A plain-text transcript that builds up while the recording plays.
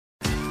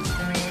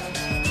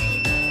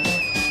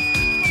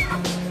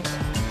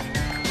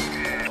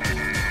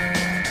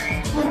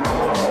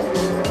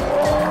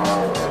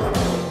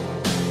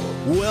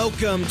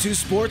Welcome to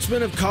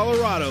Sportsman of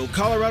Colorado,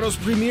 Colorado's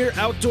premier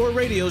outdoor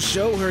radio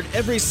show, heard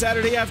every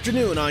Saturday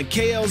afternoon on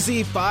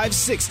KLZ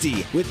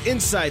 560, with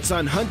insights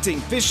on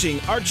hunting, fishing,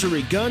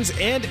 archery, guns,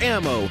 and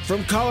ammo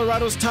from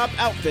Colorado's top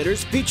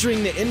outfitters,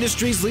 featuring the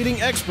industry's leading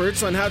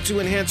experts on how to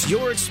enhance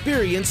your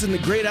experience in the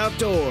great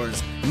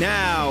outdoors.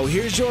 Now,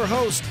 here's your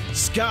host,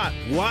 Scott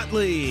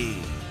Watley.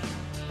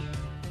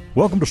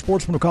 Welcome to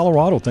Sportsman of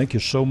Colorado. Thank you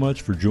so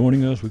much for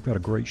joining us. We've got a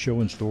great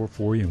show in store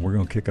for you, and we're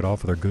going to kick it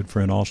off with our good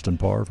friend Austin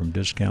Parr from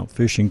Discount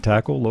Fishing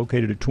Tackle,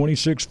 located at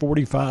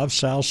 2645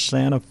 South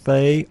Santa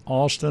Fe.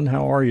 Austin,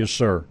 how are you,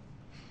 sir?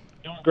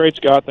 Doing great,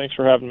 Scott. Thanks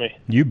for having me.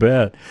 You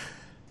bet.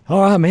 All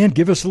right, man,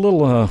 give us a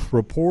little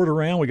report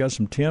around. We got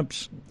some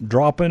temps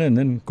dropping and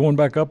then going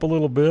back up a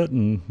little bit,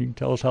 and you can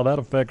tell us how that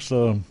affects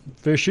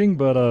fishing,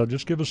 but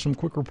just give us some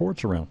quick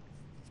reports around.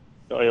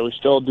 So, yeah, we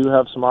still do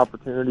have some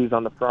opportunities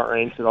on the front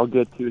range that I'll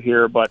get to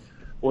here, but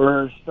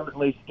we're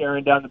certainly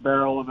staring down the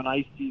barrel of an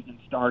ice season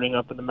starting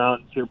up in the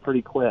mountains here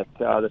pretty quick.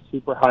 The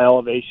super high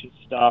elevation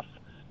stuff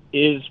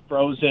is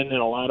frozen in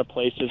a lot of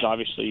places.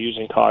 Obviously,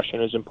 using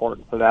caution is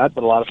important for that,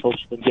 but a lot of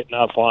folks have been getting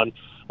up on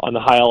the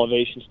high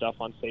elevation stuff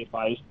on safe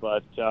ice.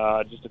 But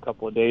just a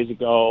couple of days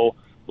ago,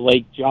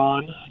 Lake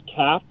John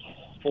capped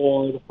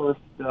for the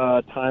first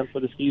time for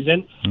the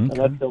season, and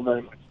that's still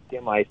very much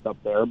skim ice up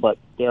there, but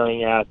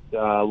staring at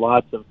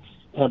lots of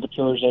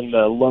temperatures in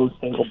the low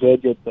single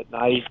digits at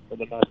night for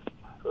the next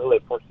really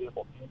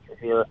foreseeable future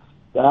here.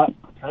 That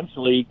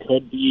potentially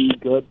could be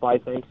good by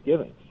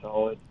Thanksgiving.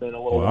 So it's been a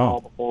little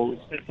while before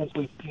since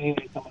we've seen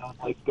some of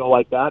those lakes go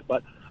like that,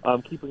 but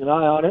keeping an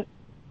eye on it.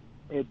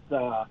 It's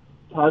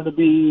time to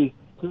be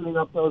tuning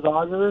up those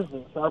augers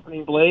and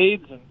sharpening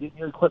blades and getting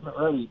your equipment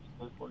ready,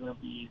 because we're going to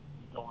be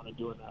going and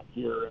doing that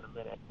here in a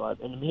minute.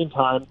 But in the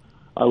meantime,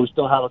 we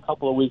still have a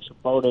couple of weeks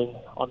of boating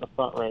on the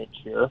front range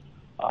here.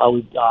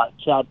 We've got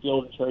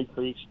Chatfield and Cherry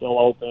Creek still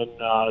open.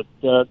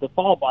 The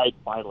fall bite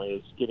finally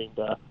is getting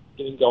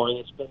going.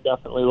 It's been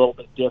definitely a little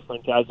bit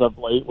different as of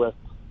late, with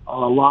a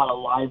lot of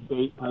live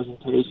bait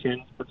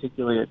presentations,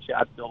 particularly at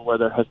Chatfield, where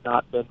there has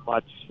not been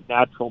much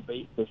natural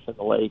bait fish in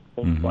the lake.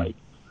 Things like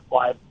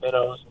live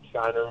minnows and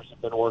shiners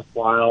have been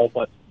worthwhile,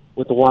 but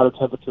with the water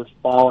temperatures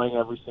falling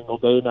every single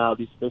day now,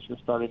 these fish are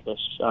starting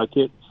to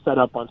get set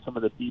up on some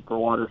of the deeper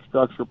water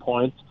structure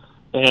points.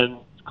 And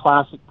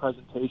classic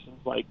presentations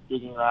like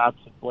jigging wraps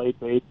and blade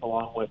baits,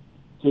 along with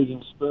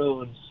jigging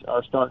spoons,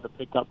 are starting to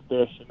pick up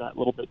fish in that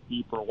little bit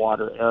deeper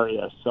water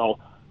area. So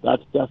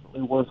that's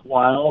definitely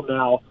worthwhile.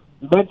 Now,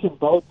 you mentioned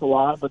boats a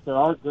lot, but there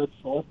are good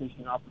shore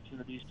fishing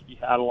opportunities to be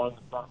had along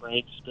the front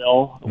range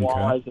still. The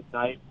walleyes at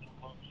night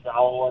move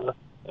shallower,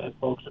 and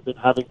folks have been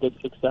having good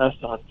success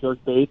on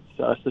jerk baits.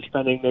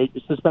 Suspending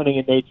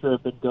in nature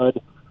have been good.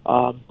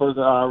 For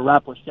the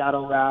Rapala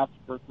shadow wraps,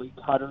 Berkeley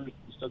cutters, we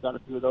still got a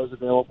few of those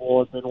available,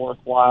 have been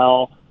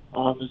worthwhile,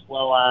 as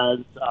well as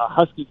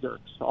husky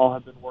jerks, all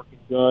have been working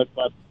good.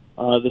 But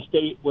the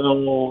state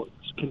will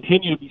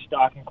continue to be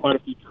stocking quite a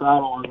few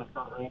trout along the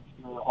front range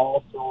here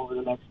also over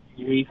the next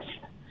few weeks.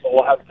 So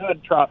we'll have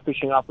good trout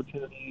fishing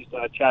opportunities.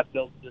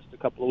 Chatfield, just a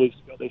couple of weeks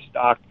ago, they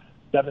stocked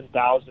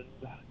 7,000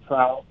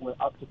 trout with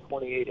up to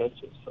 28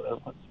 inches, so they'll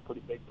put some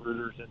pretty big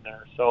brooders in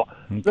there. So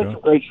there's been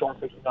some great shore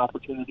fishing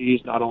opportunities,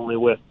 not only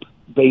with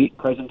bait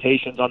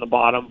presentations on the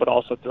bottom, but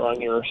also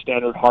throwing your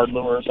standard hard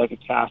lures like a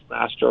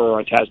Castmaster or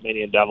a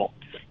Tasmanian Devil.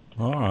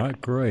 All right,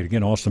 great.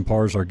 Again, Austin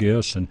Parr is our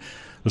guest, and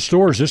the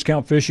store is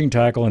Discount Fishing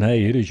Tackle, and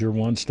hey, it is your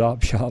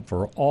one-stop shop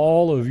for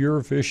all of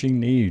your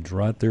fishing needs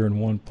right there in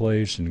one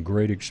place, and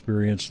great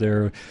experience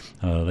there.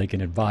 They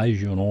can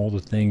advise you on all the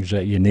things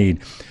that you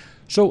need.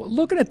 So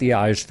looking at the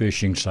ice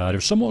fishing side,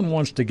 if someone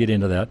wants to get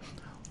into that,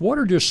 what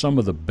are just some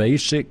of the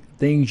basic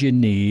things you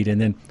need?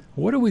 And then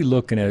what are we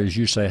looking at as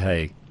you say,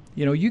 hey,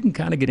 you can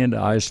kind of get into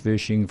ice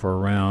fishing for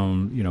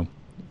around,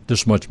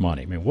 this much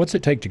money. I mean, what's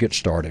it take to get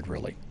started,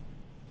 really?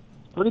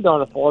 Pretty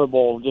darn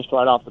affordable just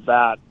right off the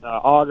bat.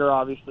 Auger,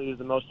 obviously, is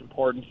the most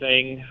important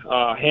thing.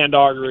 Hand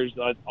auger is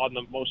on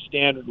the most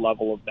standard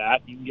level of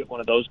that. You can get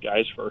one of those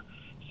guys for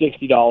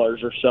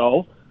 $60 or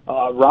so.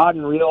 Rod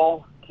and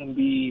reel can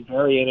be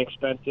very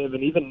inexpensive,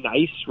 and even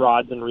nice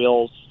rods and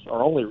reels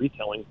are only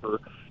retailing for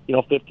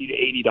 $50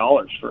 to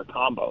 $80 for a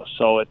combo.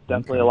 So it's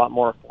definitely a lot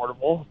more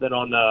affordable than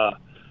on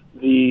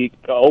the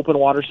open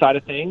water side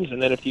of things.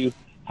 And then if you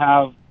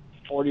have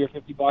 $40 or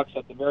 $50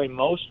 at the very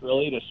most,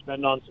 really, to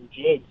spend on some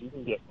jigs, you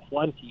can get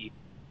plenty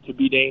to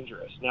be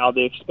dangerous. Now,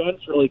 the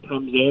expense really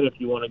comes in if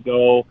you want to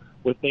go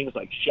with things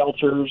like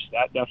shelters.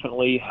 That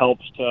definitely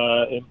helps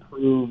to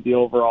improve the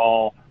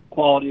overall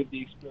quality of the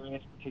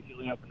experience,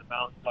 particularly up in the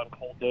mountains on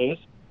cold days.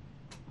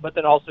 But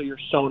then also your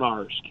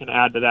sonars can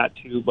add to that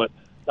too. But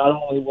not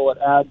only will it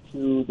add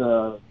to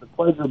the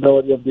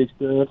pleasurability of the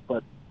experience,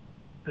 but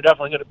you're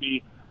definitely going to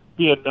be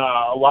being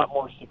a lot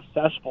more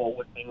successful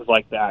with things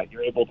like that.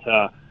 You're able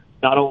to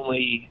not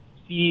only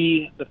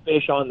see the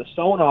fish on the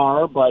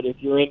sonar, but if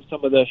you're in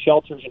some of the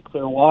shelters in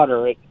clear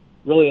water, it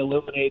really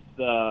illuminates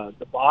the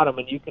bottom,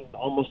 and you can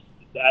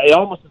it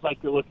almost is like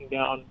you're looking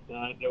down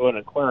into an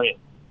aquarium.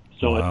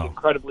 So Wow. It's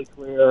incredibly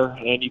clear,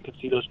 and you can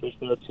see those fish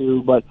there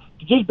too. But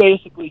to just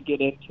basically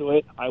get into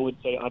it, I would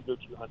say under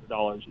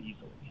 $200 easily.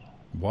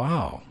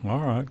 Wow. All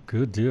right.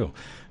 Good deal.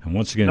 And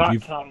once again, Not if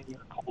you've counting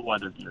your cold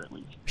weather gear, at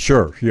least.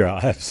 Sure, yeah,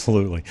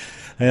 absolutely.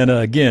 And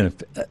again,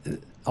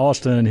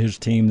 Austin and his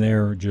team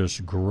there,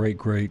 just great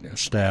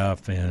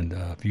staff. And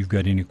if you've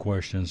got any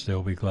questions,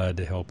 they'll be glad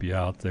to help you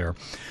out there.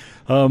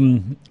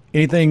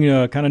 Anything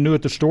kind of new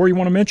at the store you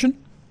want to mention?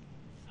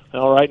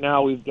 Well, right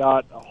now we've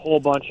got a whole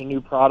bunch of new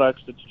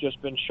products that's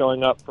just been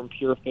showing up from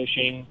Pure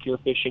Fishing. Pure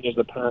Fishing is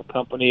the parent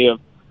company of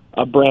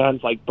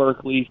brands like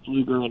Berkley,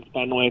 Fluger, and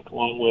Fenwick,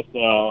 along with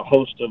a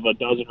host of a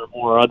dozen or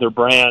more other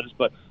brands.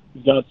 But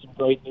we've got some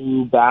great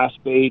new bass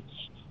baits.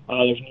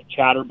 There's a new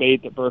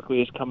chatterbait that Berkley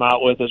has come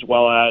out with, as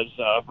well as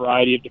a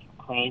variety of different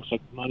cranks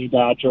like the Money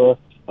Badger.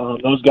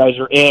 Those guys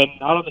are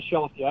not on the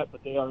shelf yet,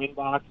 but they are in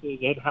boxes,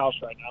 in-house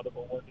right now that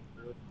we're working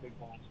through with the big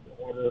ones to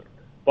order.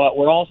 But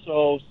we're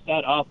also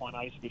set up on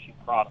ice fishing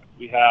products.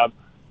 We have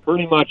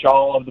pretty much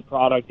all of the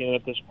product in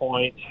at this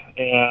point,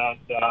 and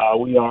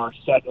we are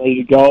set ready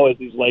to go as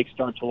these lakes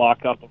start to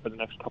lock up over the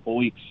next couple of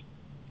weeks.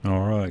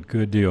 All right,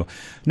 good deal.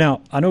 Now,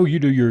 I know you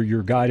do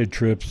your guided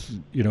trips,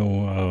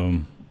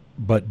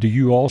 but do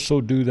you also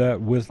do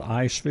that with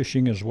ice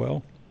fishing as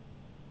well?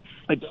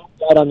 I don't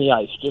guide on the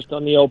ice, just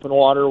on the open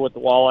water with the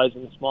walleyes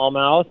and the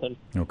smallmouth. And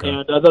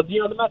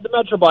the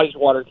Metro Bodies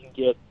water can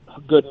get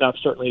good enough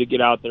certainly to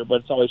get out there,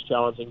 but it's always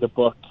challenging to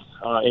book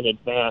in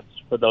advance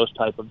for those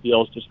type of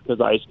deals, just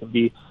because ice can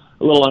be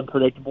a little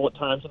unpredictable at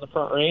times in the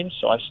Front Range.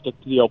 So I stick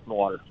to the open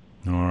water.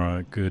 All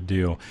right, good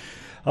deal.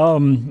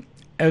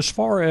 As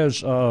far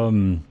as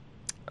the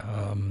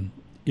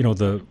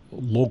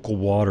local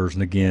waters,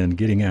 and again,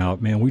 getting out,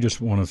 man, we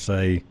just want to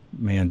say,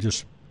 man,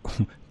 just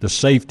the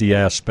safety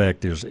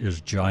aspect is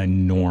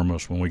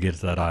ginormous when we get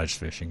to that ice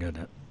fishing, isn't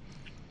it?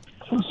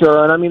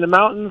 Sure, and I mean the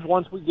mountains,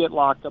 once we get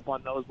locked up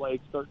on those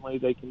lakes, certainly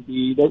they can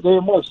be,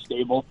 they're more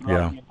stable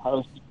throughout the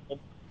entire season.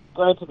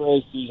 Granted, the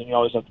race season, you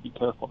always have to be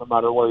careful no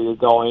matter where you're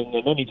going,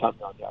 and anytime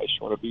you're on the ice,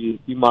 you want to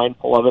be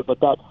mindful of it. But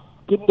that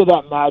getting to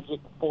that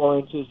magic 4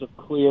 inches of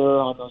clear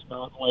on those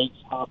mountain lakes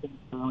happens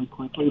fairly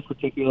quickly,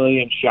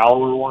 particularly in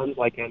shallower ones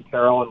like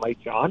Antero and Lake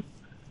John.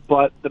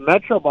 But the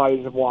metro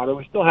bodies of water,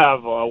 we still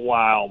have a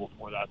while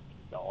before that's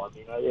going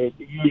to go. I mean,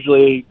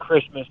 usually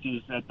Christmas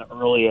is at the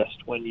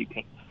earliest when you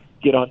can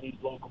get on these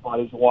local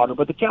bodies of water.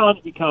 But the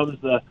challenge becomes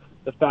the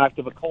fact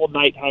of a cold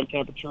nighttime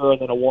temperature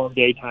and then a warm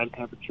daytime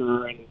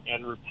temperature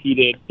and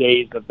repeated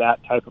days of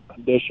that type of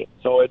condition.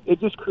 So it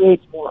just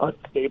creates more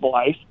unstable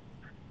ice.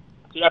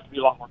 So you have to be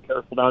a lot more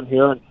careful down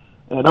here.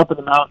 And up in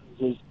the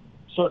mountains is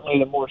certainly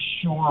the more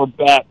sure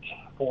bet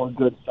for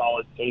good,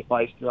 solid, safe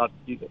ice throughout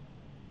the season.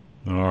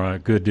 All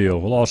right, good deal.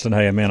 Well, Austin,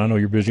 hey, man, I know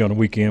you're busy on the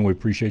weekend. We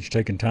appreciate you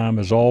taking time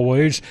as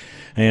always.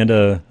 And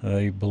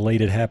a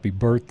belated happy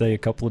birthday a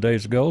couple of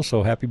days ago,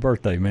 so happy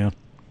birthday, man.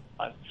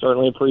 I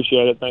certainly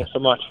appreciate it. Thanks so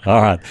much.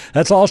 All right.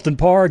 That's Austin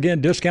Parr.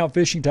 Again, Discount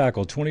Fishing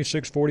Tackle,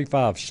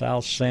 2645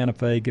 South Santa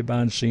Fe. Get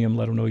by and see him.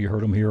 Let him know you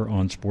heard him here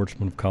on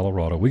Sportsman of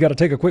Colorado. We got to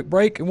take a quick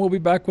break, and we'll be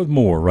back with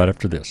more right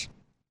after this.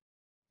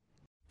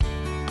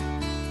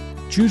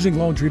 Choosing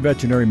Lone Tree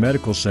Veterinary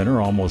Medical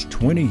Center almost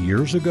 20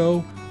 years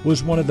ago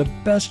was one of the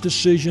best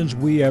decisions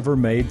we ever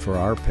made for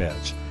our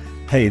pets.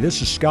 Hey, this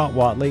is Scott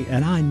Watley,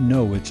 and I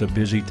know it's a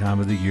busy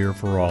time of the year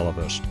for all of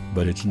us,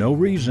 but it's no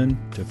reason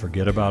to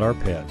forget about our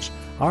pets.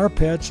 Our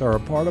pets are a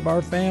part of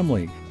our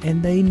family,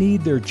 and they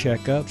need their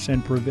checkups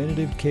and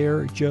preventative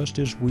care just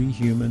as we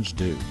humans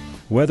do.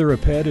 Whether a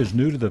pet is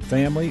new to the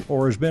family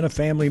or has been a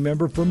family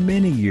member for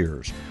many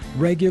years,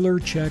 regular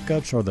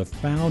checkups are the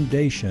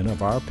foundation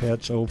of our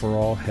pet's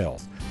overall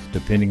health.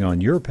 Depending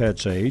on your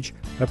pet's age,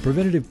 a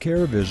preventative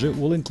care visit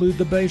will include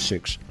the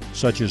basics,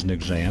 such as an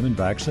exam and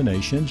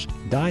vaccinations,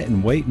 diet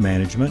and weight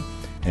management,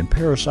 and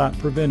parasite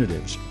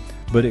preventatives.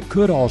 But it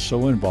could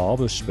also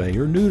involve a spay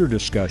or neuter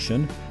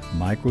discussion,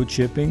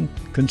 microchipping,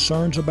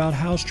 concerns about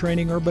house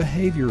training or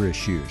behavior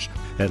issues.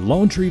 At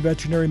Lone Tree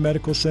Veterinary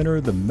Medical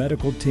Center, the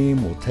medical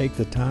team will take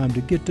the time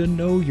to get to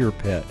know your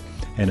pet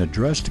and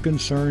address the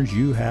concerns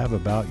you have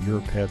about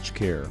your pet's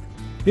care.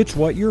 It's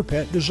what your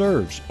pet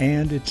deserves,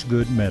 and it's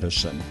good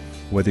medicine.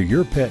 Whether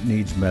your pet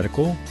needs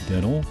medical,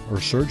 dental, or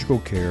surgical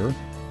care,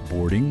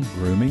 boarding,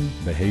 grooming,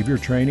 behavior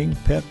training,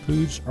 pet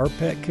foods, or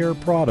pet care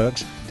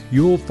products,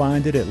 you'll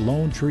find it at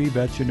Lone Tree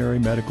Veterinary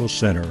Medical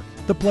Center,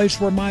 the place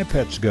where my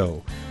pets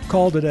go.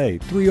 Call today,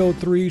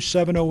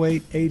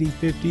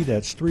 303-708-8050.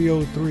 That's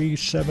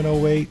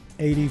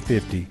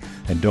 303-708-8050.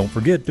 And don't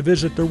forget to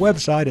visit their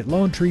website at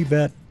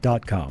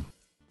LoneTreeVet.com.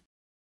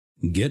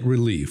 Get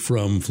relief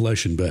from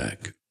Flesh and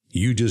Back.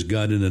 You just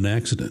got in an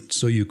accident,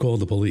 so you call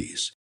the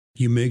police.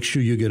 You make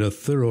sure you get a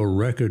thorough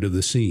record of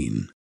the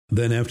scene.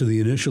 Then after the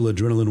initial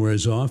adrenaline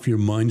wears off, your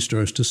mind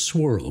starts to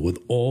swirl with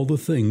all the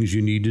things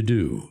you need to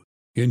do.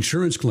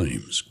 Insurance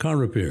claims, car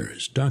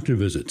repairs, doctor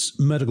visits,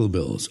 medical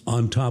bills,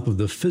 on top of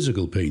the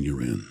physical pain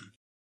you're in.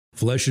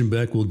 Flesh and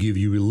Beck will give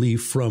you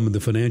relief from the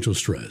financial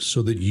stress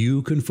so that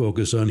you can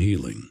focus on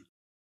healing.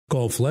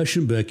 Call Flesh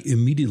and Beck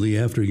immediately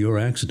after your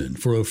accident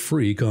for a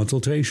free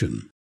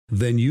consultation.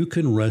 then you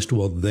can rest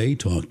while they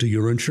talk to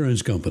your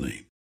insurance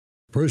company.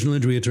 Personal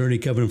injury attorney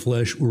Kevin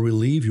Flesh will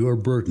relieve your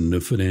burden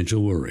of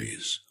financial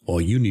worries. All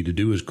you need to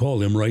do is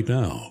call him right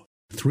now.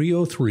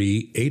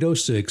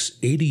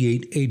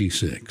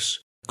 303-806-8886.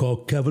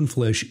 Call Kevin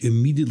Flesh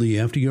immediately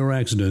after your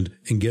accident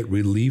and get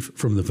relief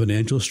from the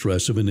financial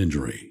stress of an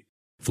injury.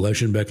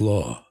 Flesh and Beck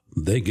Law.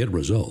 They get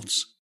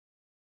results.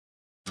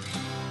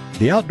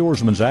 The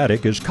Outdoorsman's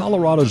Attic is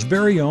Colorado's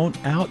very own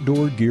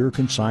outdoor gear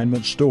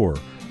consignment store.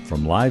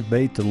 From live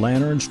bait to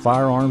lanterns,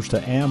 firearms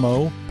to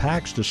ammo,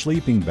 packs to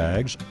sleeping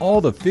bags, all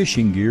the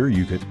fishing gear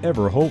you could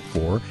ever hope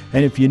for.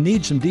 And if you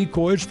need some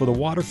decoys for the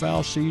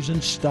waterfowl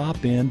season,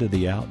 stop into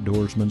the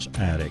Outdoorsman's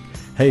Attic.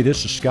 Hey,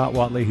 this is Scott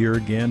Watley here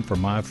again for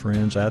my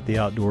friends at the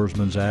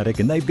Outdoorsman's Attic,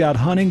 and they've got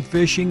hunting,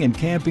 fishing, and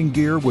camping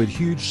gear with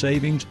huge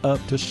savings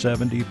up to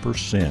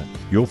 70%.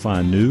 You'll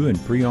find new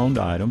and pre-owned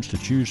items to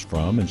choose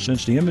from, and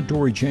since the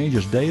inventory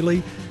changes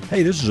daily,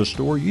 hey, this is a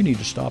store you need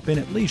to stop in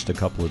at least a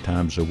couple of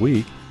times a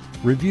week.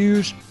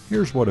 Reviews,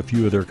 here's what a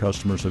few of their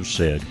customers have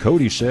said.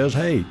 Cody says,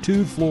 hey,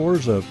 2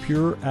 floors of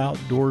pure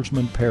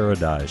outdoorsman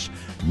paradise.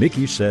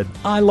 Mickey said,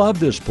 I love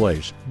this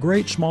place.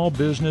 Great small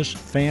business,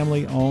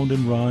 family owned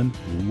and run,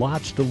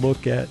 lots to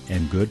look at,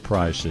 and good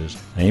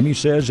prices. Amy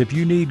says, if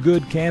you need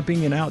good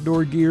camping and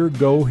outdoor gear,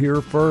 go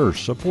here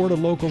first. Support a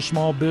local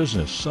small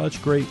business.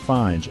 Such great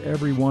finds.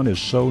 Everyone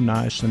is so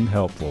nice and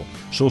helpful.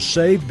 So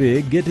save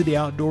big. Get to the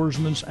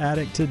Outdoorsman's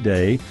Attic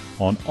today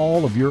on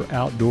all of your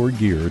outdoor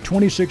gear.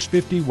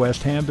 2650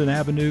 West Hampden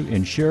Avenue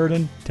in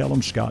Sheridan. Tell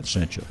them Scott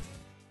sent you.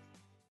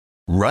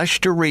 Rush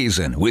to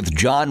Reason with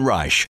John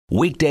Rush.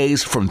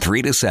 Weekdays from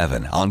 3 to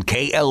 7 on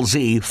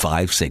KLZ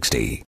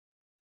 560.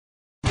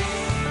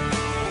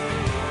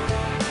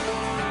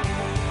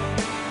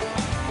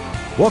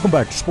 Welcome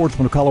back to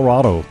Sportsman of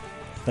Colorado.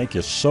 Thank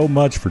you so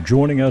much for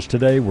joining us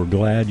today. We're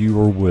glad you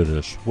were with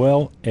us.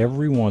 Well,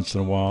 every once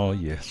in a while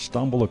you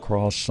stumble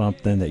across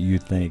something that you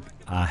think,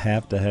 I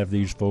have to have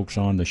these folks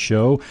on the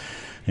show.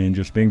 And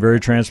just being very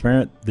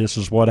transparent, this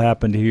is what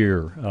happened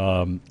here.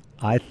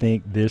 I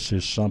think this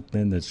is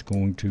something that's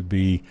going to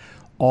be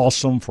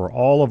awesome for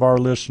all of our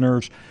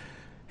listeners.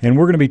 And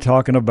we're going to be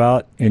talking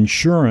about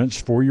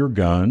insurance for your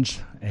guns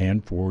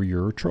and for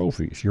your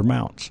trophies, your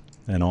mounts,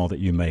 and all that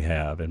you may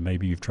have. And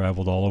maybe you've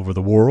traveled all over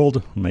the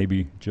world,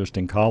 maybe just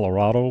in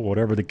Colorado,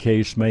 whatever the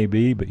case may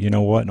be. But you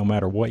know what? No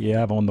matter what you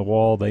have on the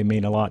wall, they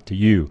mean a lot to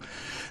you.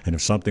 And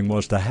if something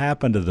was to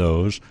happen to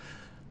those,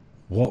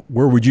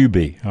 where would you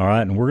be? All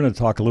right, and we're going to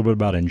talk a little bit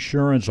about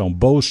insurance on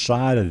both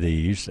sides of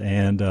these.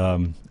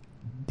 And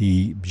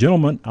the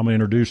gentleman I'm going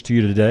to introduce to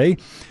you today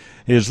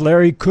is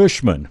Larry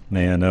Cushman,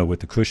 and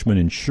with the Cushman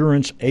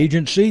Insurance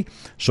Agency.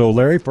 So,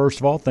 Larry, first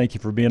of all, thank you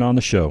for being on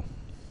the show.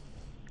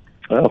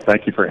 Well,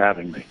 thank you for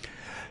having me.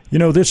 You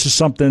know, this is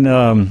something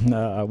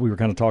we were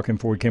kind of talking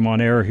before we came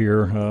on air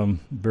here.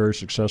 Very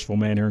successful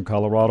man here in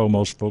Colorado.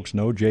 Most folks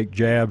know Jake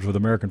Jabs with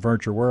American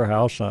Furniture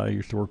Warehouse. I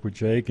used to work with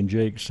Jake, and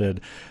Jake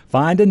said,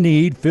 find a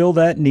need, fill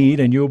that need,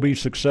 and you'll be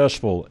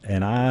successful.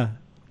 And I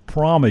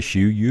promise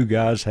you, you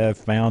guys have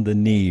found a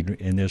need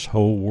in this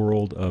whole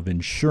world of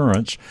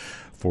insurance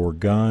for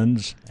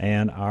guns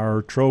and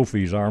our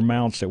trophies, our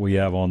mounts that we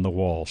have on the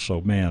wall.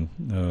 So,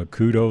 man,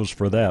 kudos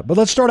for that. But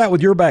let's start out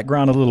with your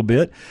background a little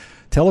bit.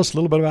 Tell us a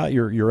little bit about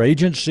your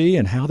agency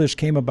and how this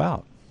came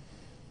about.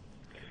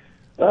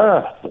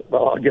 Well,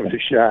 I'll give it a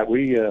shot.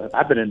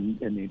 I've been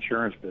in the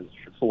insurance business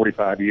for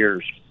 45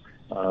 years.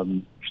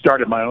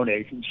 Started my own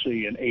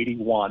agency in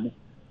 81.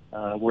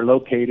 We're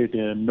located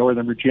in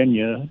Northern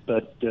Virginia,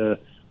 but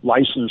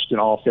licensed in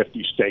all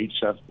 50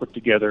 states. I've put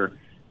together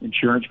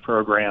insurance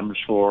programs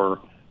for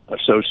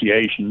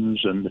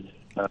associations, and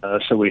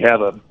so we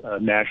have a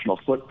national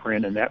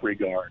footprint in that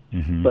regard.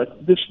 Mm-hmm.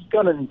 But this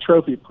gun and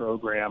trophy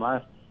program,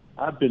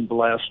 I've been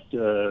blessed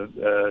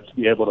to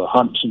be able to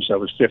hunt since I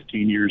was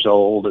 15 years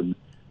old, and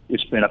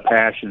it's been a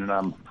passion, and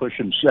I'm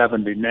pushing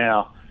 70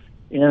 now.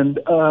 And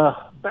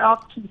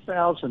about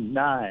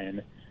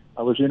 2009,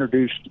 I was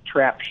introduced to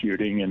trap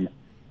shooting, and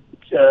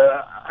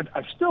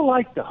I still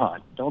like to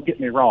hunt. Don't get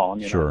me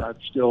wrong. Sure.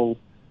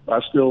 I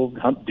still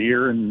hunt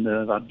deer, and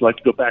I'd like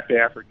to go back to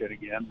Africa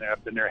again.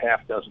 I've been there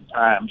half a dozen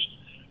times.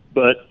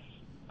 But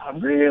I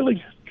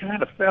really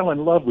kind of fell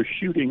in love with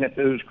shooting at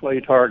those clay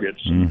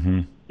targets.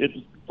 Mm-hmm. It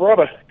brought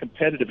a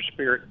competitive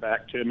spirit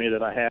back to me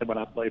that I had when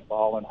I played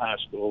ball in high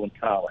school and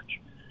college.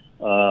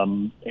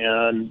 And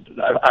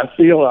I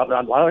feel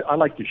I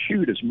like to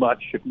shoot as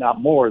much, if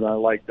not more, than I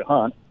like to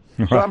hunt.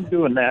 So I'm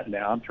doing that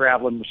now. I'm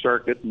traveling the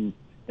circuit, and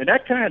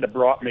that kind of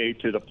brought me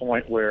to the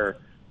point where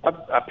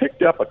I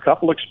picked up a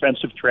couple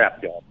expensive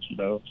trap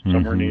guns,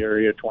 somewhere in the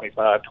area,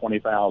 25,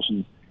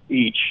 20,000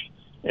 each.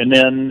 And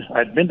then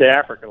I'd been to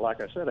Africa, like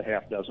I said, a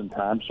half dozen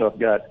times, so I've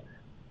got,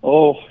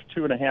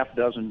 2.5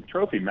 dozen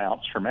trophy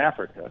mounts from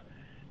Africa.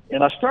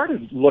 And I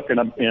started looking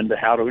into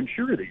how to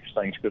insure these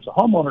things, because the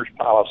homeowner's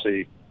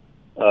policy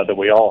that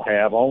we all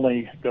have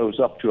only goes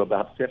up to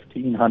about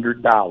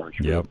 $1,500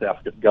 for the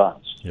theft of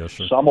guns. Yes,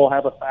 sir. Some will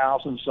have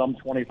 $1,000, some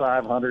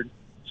 $2,500,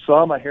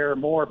 some a hair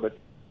more, but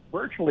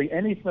virtually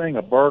anything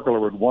a burglar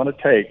would want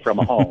to take from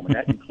a home, and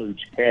that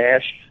includes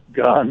cash,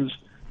 guns,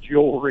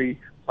 jewelry,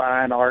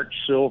 fine art,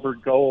 silver,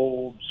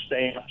 gold,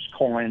 stamps,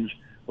 coins.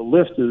 The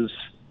list is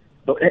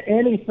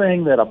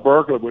anything that a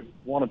burglar would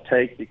want to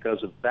take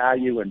because of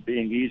value and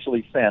being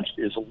easily fenced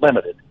is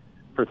limited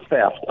for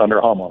theft under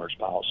homeowners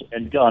policy,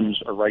 and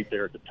guns are right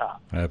there at the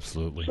top.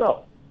 Absolutely.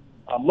 So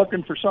I'm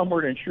looking for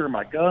somewhere to insure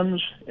my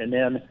guns, and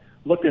then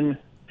looking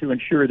to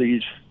insure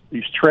these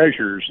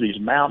treasures, these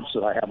mounts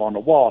that I have on the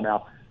wall.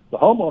 Now, the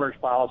homeowners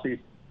policy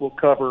will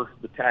cover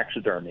the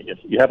taxidermy. If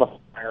you have a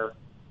fire,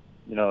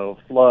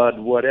 flood,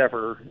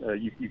 whatever,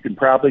 you can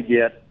probably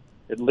get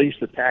at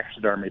least the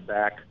taxidermy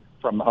back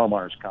from the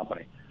homeowners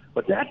company.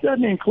 But that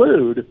doesn't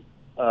include,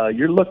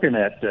 you're looking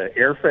at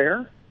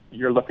airfare,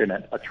 you're looking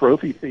at a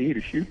trophy fee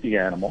to shoot the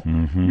animal,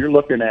 you're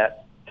looking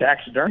at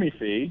taxidermy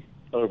fee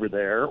over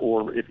there,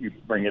 or if you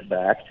bring it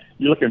back,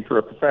 you're looking for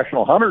a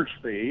professional hunter's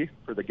fee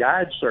for the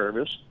guide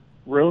service,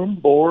 room,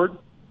 board,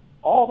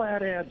 all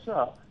that adds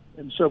up.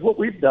 And so what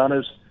we've done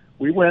is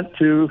we went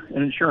to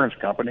an insurance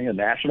company, a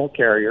national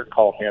carrier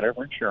called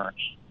Hanover Insurance,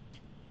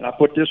 and I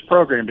put this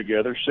program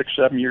together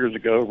 6-7 years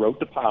ago,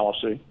 wrote the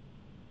policy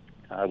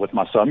with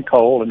my son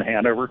Cole and the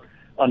Hanover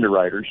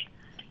underwriters,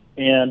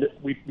 and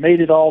we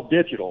made it all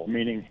digital,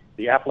 meaning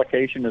the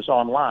application is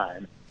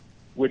online,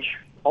 which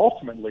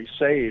ultimately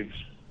saves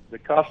the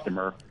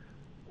customer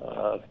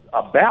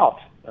about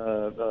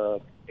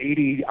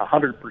 80,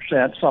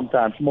 100%,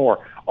 sometimes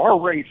more. Our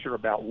rates are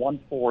about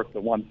 1/4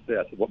 to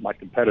 1/5 of what my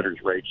competitors'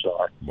 rates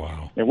are.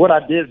 Wow. And what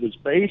I did was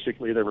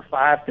basically there were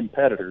 5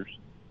 competitors.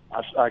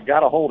 I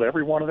got a hold of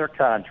every one of their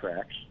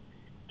contracts,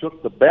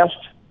 took the best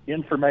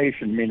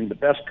information, meaning the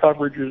best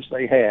coverages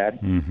they had,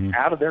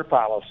 out of their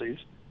policies,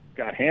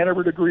 got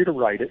Hanover to agree to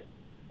write it,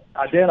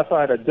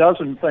 identified a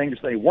dozen things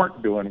they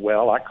weren't doing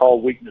well, I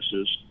call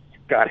weaknesses,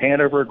 got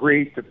Hanover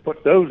agreed to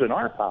put those in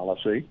our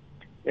policy,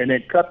 and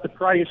then cut the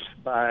price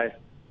by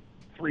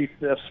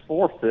 3/5,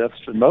 4/5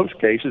 in most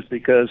cases,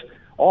 because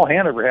all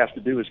Hanover has to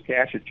do is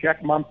cash a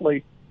check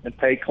monthly and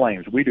pay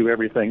claims. We do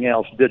everything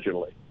else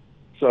digitally.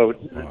 So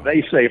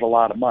they save a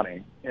lot of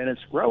money, and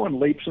it's growing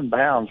leaps and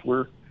bounds.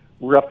 We're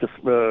up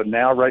to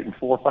now writing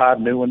 4 or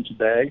 5 new ones a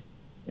day,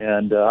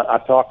 and I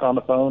talk on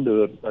the phone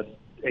to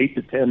 8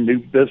 to 10 new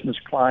business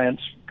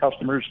clients,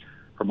 customers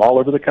from all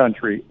over the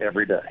country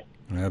every day.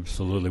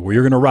 Absolutely. Well,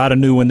 you're going to write a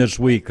new one this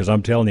week, because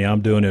I'm telling you,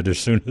 I'm doing it as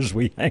soon as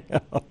we hang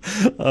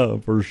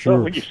out, for sure.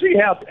 So when you see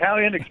how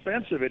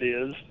inexpensive it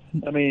is,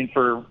 I mean,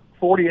 for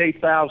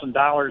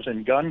 $48,000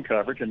 in gun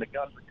coverage, and the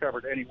guns are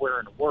covered anywhere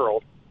in the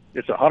world,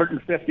 it's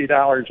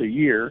 $150 a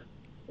year,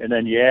 and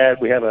then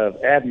we have an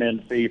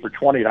admin fee for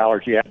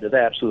 $20 you add to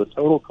that, so the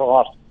total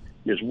cost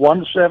is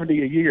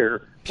 $170 a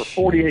year for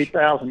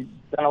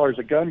 $48,000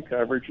 of gun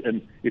coverage,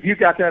 and if you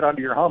got that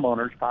under your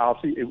homeowner's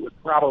policy, it would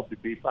probably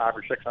be $500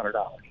 or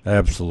 $600.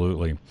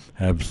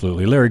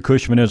 Absolutely. Larry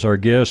Cushman is our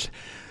guest.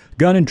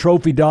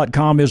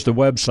 Gunandtrophy.com is the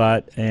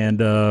website, and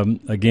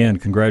again,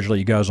 congratulate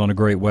you guys on a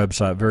great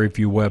website. Very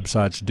few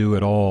websites do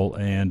it all,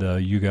 and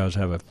you guys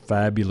have a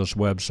fabulous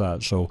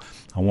website. So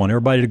I want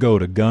everybody to go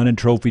to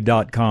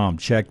gunandtrophy.com.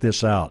 Check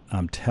this out.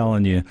 I'm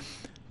telling you,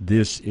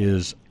 this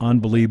is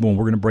unbelievable, and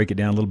we're going to break it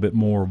down a little bit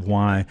more of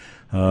why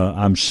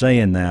I'm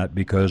saying that,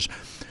 because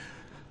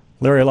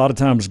Larry, a lot of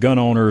times gun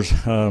owners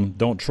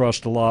don't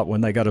trust a lot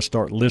when they got to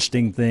start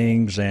listing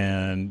things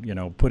and,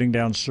 putting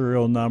down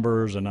serial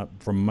numbers. And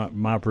from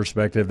my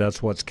perspective,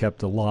 that's what's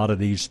kept a lot of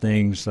these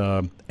things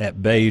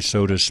at bay,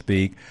 so to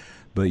speak.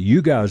 But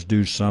you guys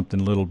do something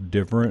a little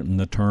different, and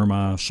the term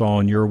I saw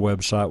on your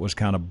website was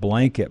kind of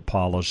blanket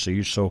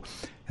policy. So,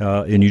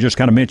 and you just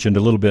kind of mentioned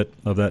a little bit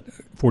of that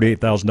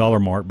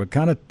 $48,000 mark, but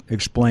kind of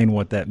explain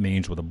what that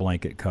means with a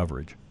blanket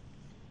coverage.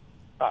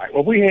 All right.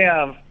 Well, we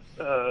have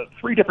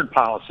 3 different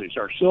policies: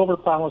 our silver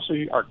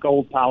policy, our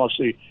gold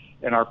policy,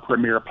 and our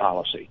premier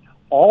policy.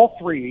 All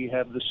 3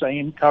 have the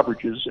same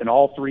coverages, and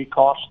all 3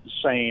 cost the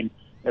same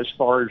as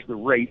far as the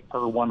rate per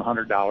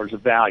 $100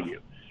 of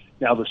value.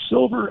 Now, the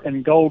silver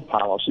and gold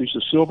policies,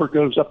 the silver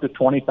goes up to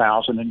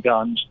 $20,000 in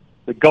guns,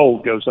 the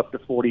gold goes up to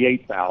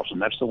 $48,000.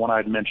 That's the one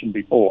I'd mentioned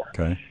before.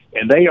 Okay.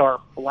 And they are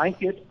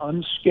blanket,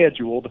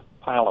 unscheduled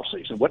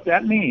policies. And what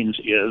that means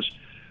is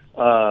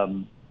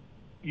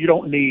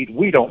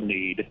we don't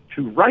need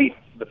to write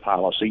the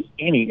policy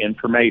any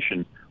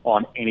information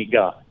on any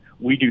gun.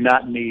 We do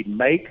not need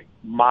make,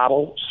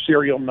 model,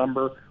 serial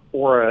number,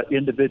 or an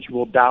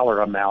individual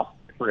dollar amount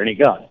for any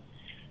gun.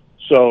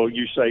 So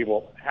you say,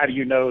 well, how do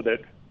you know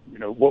that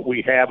what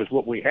we have is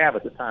what we have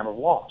at the time of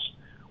loss?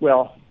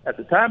 Well, at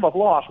the time of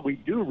loss, we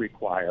do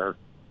require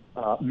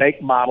make,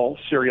 model,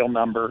 serial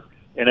number,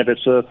 and if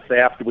it's a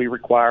theft, we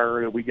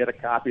get a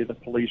copy of the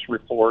police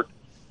report.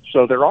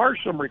 So there are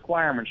some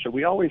requirements. So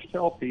we always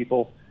tell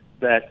people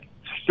that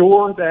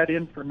store that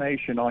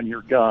information on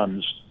your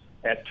guns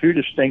at 2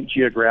 distinct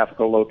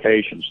geographical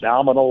locations.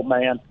 Now, I'm an old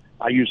man.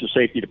 I use a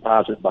safety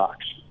deposit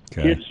box.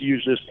 Okay. Kids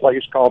use this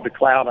place called the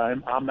Cloud.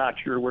 I'm not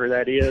sure where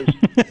that is.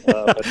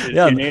 But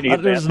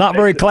it's not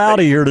very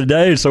cloudy here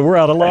today, so we're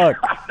out of luck.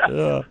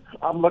 Yeah.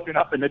 I'm looking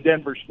up in the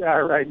Denver sky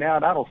right now,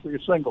 and I don't see a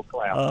single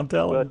cloud. I'm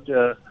telling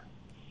you.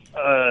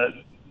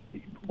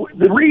 But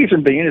the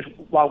reason being is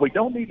while we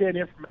don't need that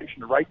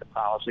information to write the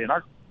policy, and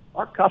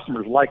our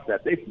customers like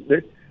that,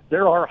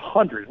 there are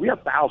hundreds. We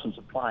have thousands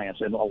of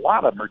clients, and a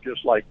lot of them are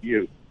just like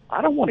you.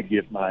 I don't want to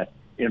give my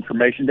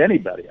information to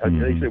anybody.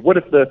 They say, what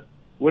if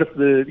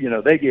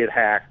they get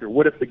hacked, or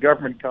what if the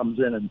government comes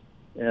in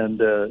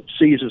and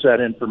seizes that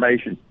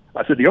information?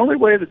 I said the only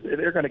way that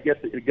they're going to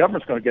get the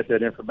government's going to get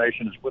that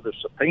information is with a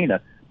subpoena.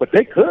 But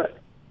they could.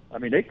 I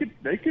mean, they could.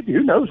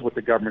 Who knows what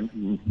the government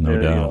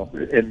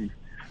in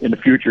the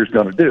future is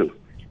going to do?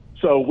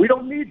 So we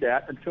don't need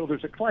that until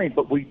there's a claim,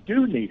 but we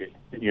do need it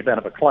in the event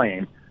of a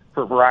claim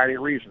for a variety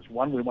of reasons.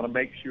 One, we want to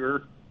make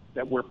sure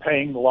that we're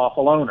paying the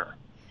lawful owner.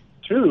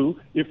 Two,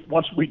 if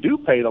once we do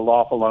pay the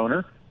lawful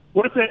owner,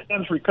 what if that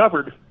gun's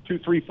recovered 2,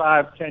 3,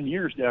 5, 10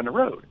 years down the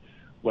road?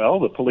 Well,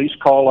 the police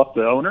call up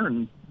the owner,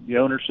 and the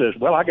owner says,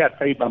 well, I got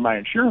paid by my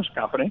insurance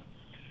company.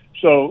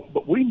 So,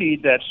 but we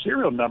need that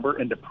serial number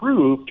and to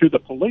prove to the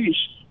police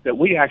that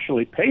we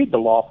actually paid the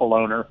lawful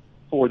owner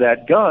for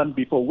that gun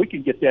before we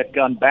can get that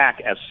gun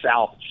back as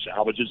salvage.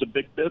 Salvage is a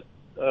big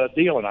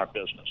deal in our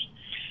business.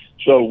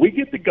 So we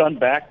get the gun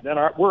back, then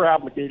we're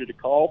obligated to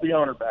call the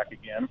owner back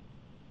again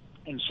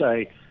and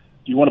say,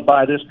 do you want to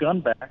buy this gun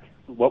back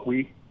for what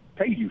we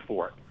paid you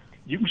for it?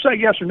 You can say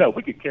yes or no.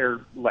 We could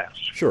care less.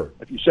 Sure.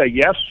 If you say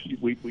yes,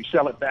 we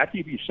sell it back to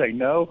you. If you say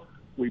no,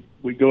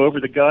 we go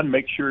over the gun,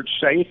 make sure it's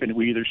safe, and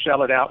we either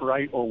sell it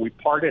outright or we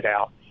part it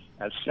out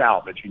as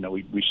salvage.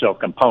 We sell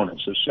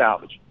components as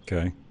salvage.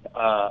 Okay.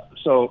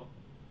 So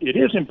it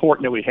is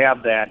important that we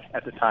have that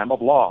at the time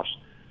of loss,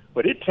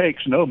 but it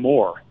takes no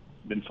more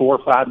than 4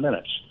 or 5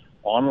 minutes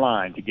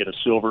online to get a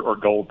silver or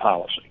gold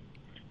policy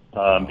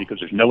because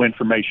there's no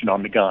information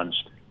on the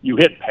guns. You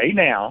hit pay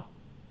now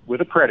with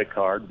a credit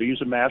card,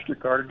 Visa,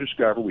 MasterCard, or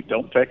Discover. We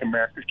don't take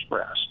American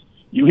Express.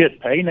 You hit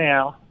pay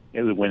now,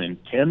 and within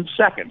 10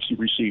 seconds, you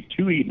receive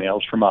 2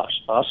 emails from us,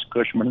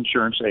 Cushman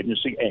Insurance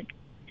Agency, Inc.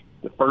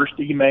 The first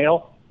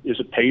email is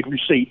a paid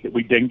receipt that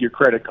we dinged your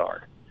credit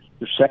card.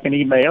 The second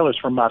email is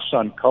from my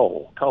son,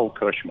 Cole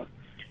Cushman,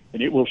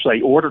 and it will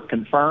say order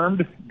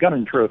confirmed, gun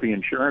and trophy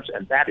insurance,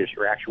 and that is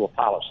your actual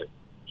policy.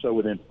 So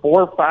within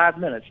 4 or 5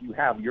 minutes, you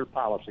have your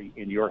policy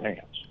in your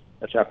hands.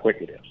 That's how quick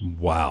it is.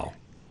 Wow.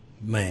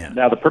 Man.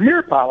 Now, the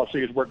Premier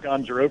policy is where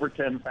guns are over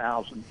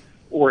 $10,000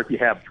 or if you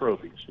have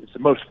trophies. It's the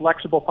most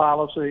flexible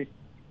policy,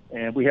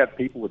 and we have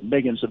people with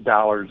millions of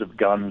dollars of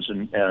guns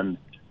and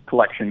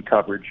collection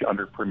coverage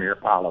under Premier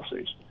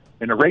policies.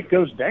 And the rate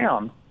goes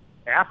down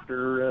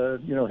after,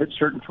 hit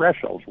certain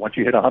thresholds. Once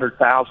you hit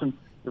 $100,000,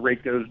 the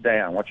rate goes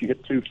down. Once you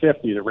hit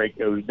 $250,000, the rate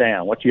goes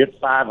down. Once you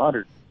hit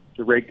 $500,000,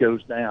 the rate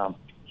goes down.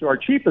 So our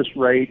cheapest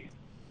rate,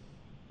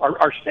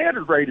 our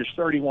standard rate is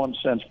 31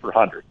 cents per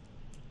 100,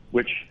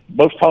 which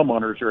most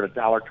homeowners are at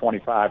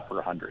 $1.25 per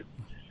 100.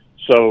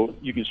 So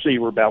you can see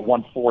we're about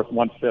 1/4,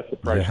 1/5 the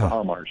price of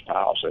homeowners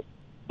policy.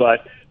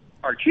 But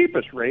our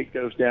cheapest rate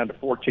goes down to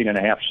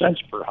 14.5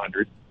 cents per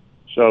 100.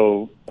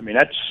 So,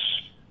 that's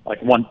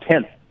like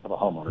 1/10 of a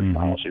homeowner's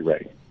policy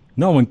rate.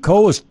 No, when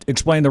Cole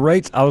explained the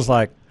rates, I was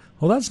like,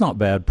 well, that's not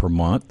bad per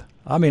month.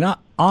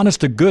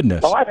 Honest to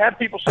goodness. Oh, I've had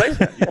people say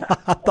that, yeah.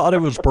 I thought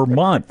it was per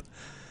month.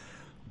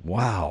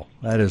 Wow,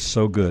 that is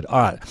so good. All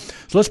right,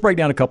 so let's break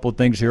down a couple of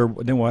things here.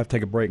 Then we'll have to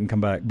take a break and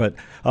come back. But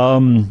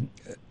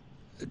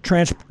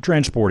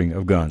transporting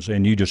of guns,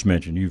 and you just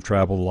mentioned you've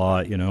traveled a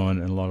lot, and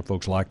a lot of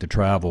folks like to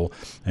travel,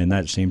 and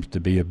that seems to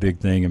be a big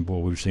thing. And boy,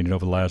 we've seen it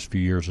over the last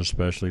few years,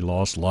 especially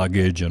lost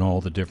luggage and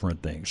all the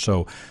different things.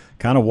 So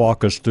kind of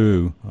walk us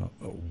through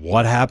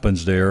what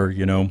happens there.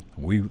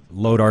 We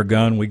load our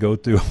gun, we go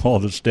through all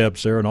the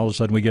steps there, and all of a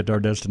sudden we get to our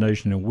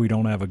destination and we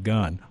don't have a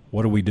gun.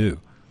 What do we do?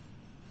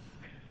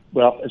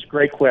 Well, it's a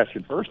great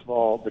question. First of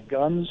all, the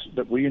guns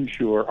that we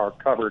insure are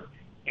covered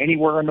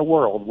anywhere in the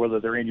world, whether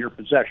they're in your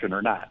possession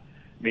or not.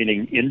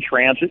 Meaning in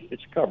transit,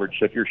 it's covered.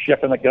 So if you're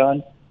shipping a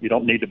gun, you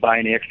don't need to buy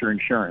any extra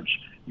insurance.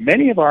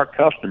 Many of our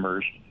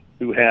customers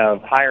who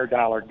have higher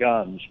dollar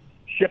guns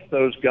ship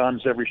those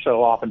guns every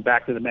so often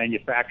back to the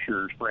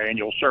manufacturers for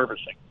annual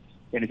servicing.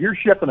 And if you're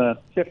shipping a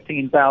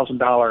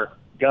 $15,000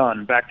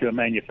 gun back to a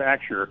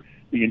manufacturer,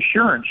 the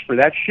insurance for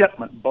that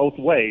shipment both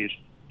ways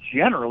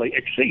generally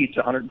exceeds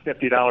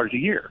 $150 a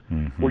year,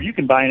 where you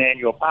can buy an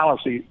annual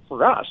policy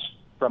from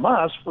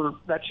us for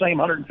that same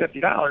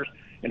 $150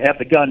 and have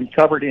the gun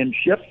covered in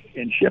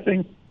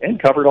shipping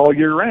and covered all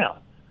year round.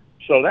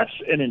 So that's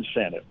an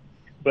incentive.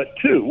 But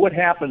two, what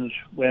happens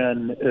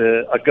when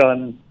a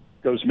gun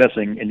goes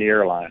missing in the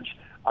airlines?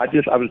 I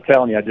was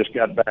telling you, I just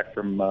got back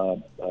from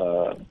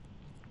the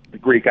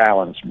Greek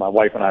islands. My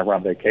wife and I were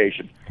on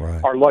vacation.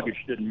 Right. Our luggage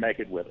didn't make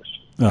it with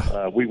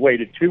us. We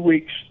waited 2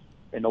 weeks,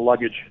 and the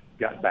luggage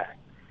got back.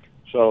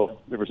 So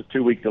there was a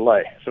 2-week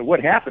delay. So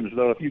what happens,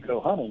 though, if you go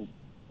hunting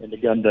and the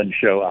gun doesn't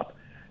show up?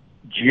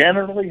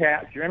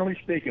 Generally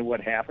speaking, what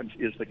happens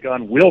is the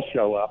gun will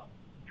show up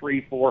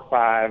 3, 4,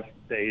 5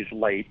 days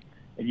late,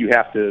 and you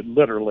have to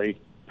literally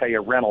pay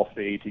a rental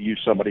fee to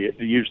use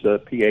the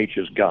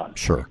PH's gun.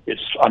 Sure.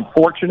 It's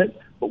unfortunate,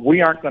 but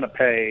we aren't going to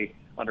pay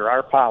under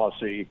our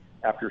policy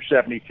after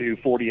 72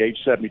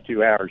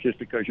 hours just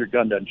because your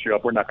gun doesn't show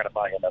up. We're not going to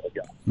buy another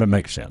gun. That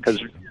makes sense. Because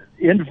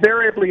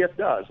invariably it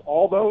does,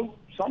 although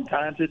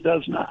sometimes it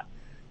does not.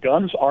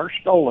 Guns are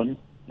stolen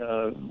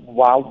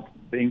while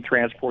being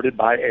transported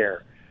by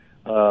air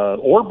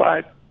or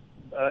by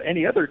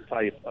any other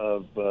type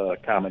of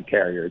common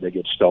carrier that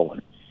gets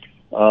stolen.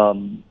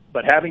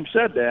 But having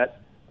said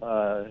that,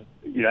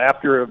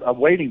 after a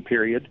waiting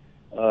period,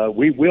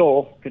 we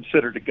will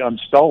consider the gun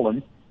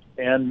stolen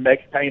and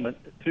make payment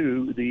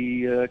to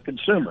the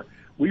consumer.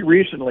 We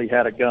recently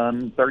had a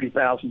gun,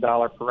 $30,000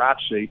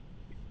 Perazzi,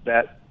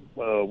 that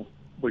was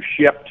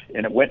shipped,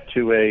 and it went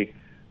to a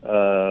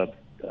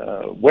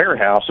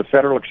warehouse, a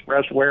Federal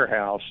Express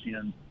warehouse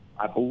in,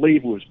 I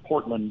believe it was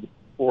Portland,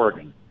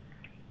 Oregon.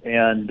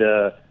 And,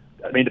 the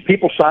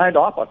people signed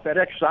off.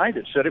 FedEx signed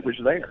it, said it was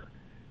there.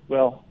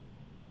 Well,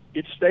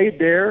 it stayed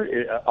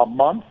there a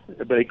month,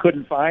 but they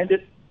couldn't find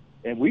it.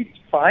 And we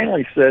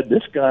finally said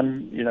this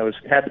gun,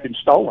 had been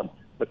stolen.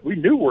 But we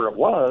knew where it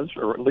was,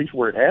 or at least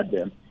where it had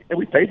been, and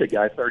we paid the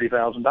guy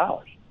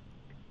 $30,000.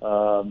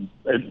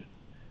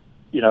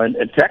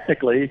 And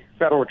technically,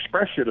 Federal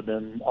Express should have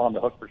been on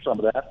the hook for some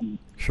of that. And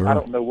sure. I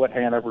don't know what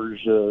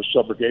Hanover's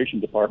subrogation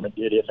department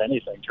did, if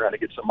anything, trying to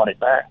get some money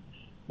back.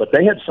 But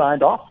they had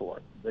signed off for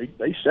it.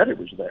 They said it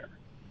was there.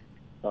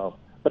 But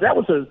that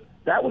was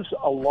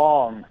a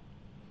long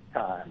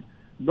time.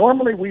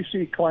 Normally, we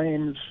see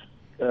claims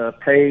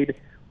paid.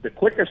 The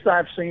quickest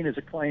I've seen is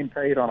a claim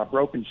paid on a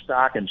broken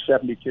stock in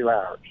 72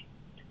 hours.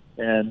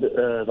 And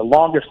the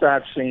longest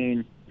I've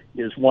seen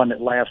is one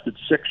that lasted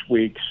 6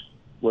 weeks,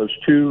 was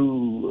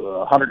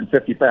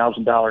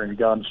 $150,000 in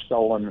guns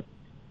stolen,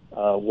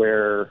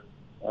 where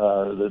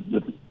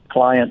the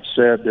client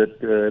said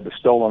that it was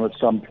stolen at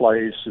some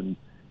place, and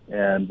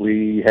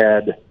we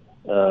had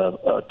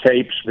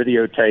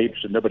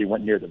videotapes, and nobody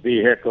went near the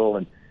vehicle,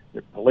 and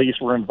the police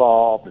were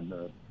involved, and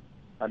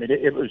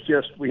it was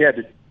just, we had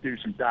to do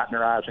some dotting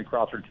our I's and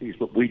cross our T's,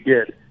 but we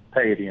did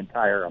pay the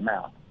entire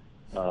amount.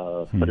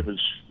 But it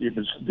was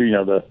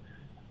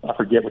I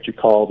forget what you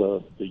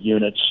call the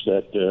units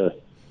that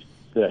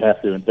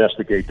have to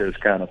investigate those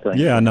kind of things.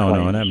 Yeah, no,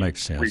 and that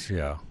makes sense.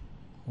 Yeah.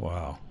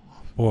 Wow.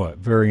 Boy,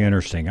 very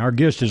interesting. Our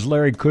guest is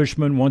Larry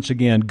Cushman. Once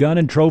again,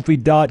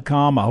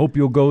 gunandtrophy.com. I hope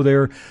you'll go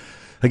there.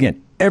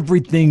 Again,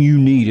 everything you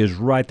need is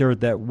right there at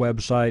that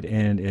website.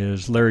 And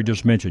as Larry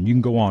just mentioned, you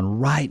can go on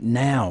right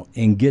now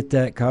and get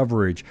that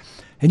coverage.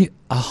 And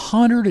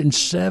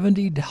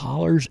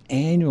 $170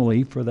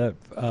 annually for that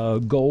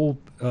gold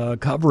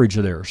coverage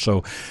there.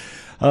 So,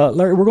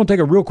 Larry, we're going to take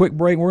a real quick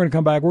break. We're going to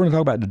come back. We're going to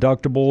talk about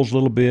deductibles a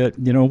little bit.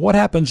 What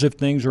happens if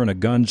things are in a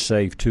gun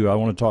safe, too? I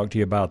want to talk to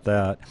you about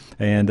that.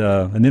 And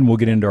then we'll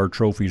get into our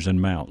trophies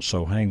and mounts.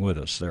 So hang with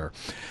us there.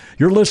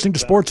 You're listening to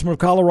Sportsman of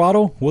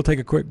Colorado. We'll take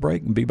a quick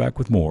break and be back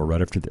with more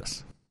right after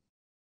this.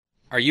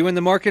 Are you in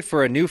the market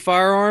for a new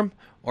firearm,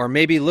 or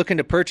maybe looking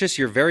to purchase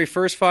your very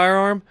first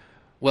firearm?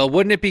 Well,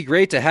 wouldn't it be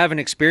great to have an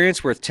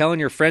experience worth telling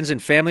your friends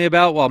and family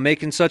about while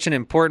making such an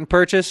important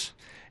purchase?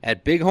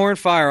 At Bighorn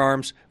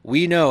Firearms,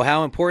 we know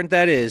how important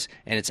that is,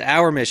 and it's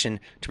our mission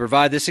to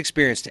provide this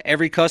experience to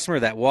every customer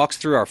that walks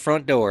through our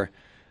front door.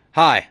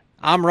 Hi,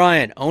 I'm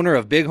Ryan, owner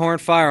of Bighorn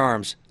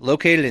Firearms,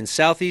 located in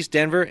Southeast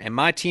Denver, and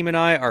my team and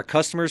I are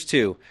customers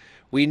too.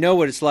 We know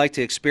what it's like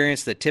to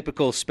experience the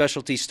typical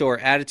specialty store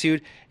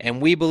attitude,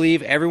 and we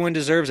believe everyone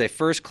deserves a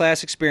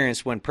first-class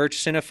experience when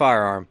purchasing a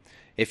firearm.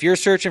 If you're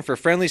searching for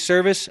friendly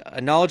service,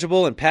 a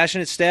knowledgeable and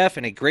passionate staff,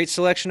 and a great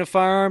selection of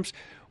firearms,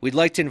 we'd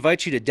like to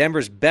invite you to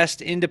Denver's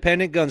best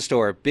independent gun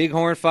store,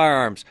 Bighorn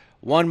Firearms,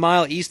 1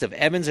 mile east of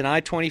Evans and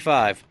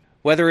I-25.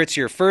 Whether it's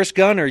your first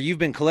gun or you've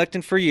been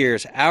collecting for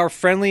years, our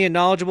friendly and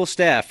knowledgeable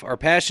staff are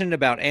passionate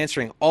about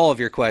answering all of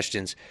your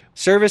questions.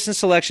 Service and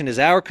selection is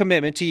our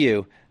commitment to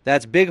you.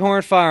 That's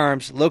Bighorn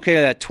Firearms,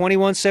 located at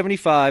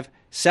 2175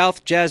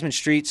 South Jasmine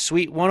Street,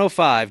 Suite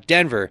 105,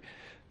 Denver.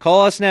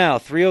 Call us now,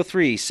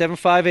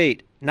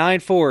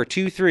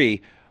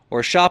 303-758-9423,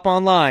 or shop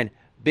online,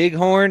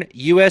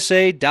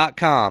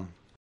 bighornusa.com.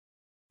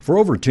 For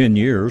over 10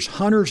 years,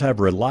 hunters have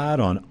relied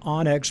on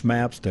onX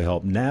Maps to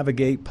help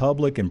navigate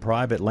public and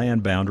private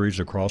land boundaries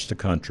across the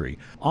country.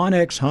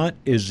 onX Hunt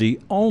is the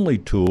only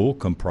tool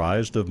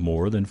comprised of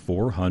more than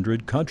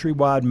 400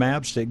 countrywide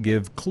maps that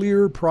give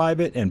clear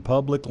private and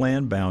public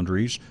land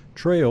boundaries,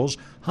 trails,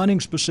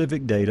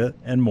 hunting-specific data,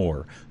 and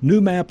more.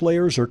 New map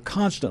layers are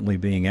constantly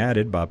being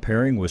added by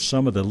pairing with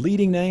some of the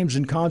leading names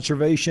in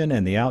conservation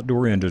and the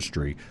outdoor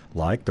industry,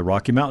 like the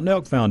Rocky Mountain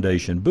Elk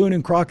Foundation, Boone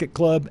and Crockett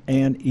Club,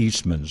 and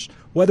Eastman's.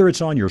 Whether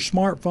it's on your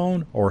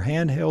smartphone or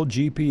handheld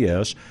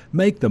GPS,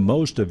 make the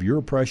most of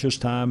your precious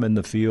time in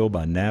the field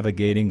by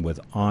navigating with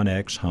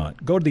onX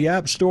Hunt. Go to the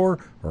App Store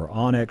or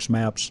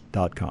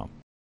onxmaps.com.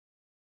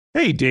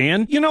 Hey,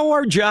 Dan, you know,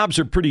 our jobs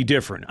are pretty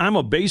different. I'm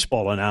a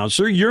baseball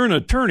announcer. You're an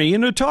attorney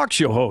and a talk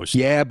show host.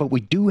 Yeah, but we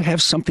do have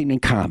something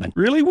in common.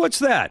 Really? What's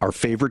that? Our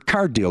favorite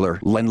car dealer,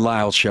 Len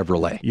Lyles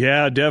Chevrolet.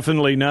 Yeah,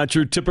 definitely not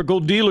your typical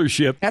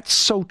dealership. That's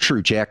so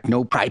true, Jack.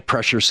 No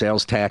high-pressure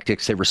sales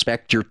tactics. They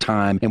respect your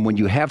time. And when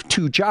you have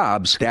two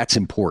jobs, that's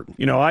important.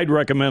 You know, I'd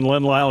recommend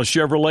Len Lyles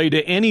Chevrolet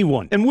to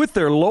anyone. And with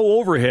their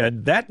low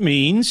overhead, that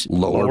means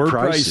lower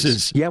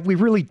prices. Yeah, we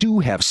really do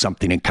have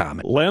something in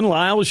common. Len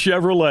Lyles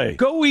Chevrolet.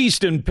 Go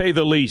east and pay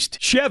the least.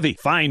 Chevy,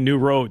 find new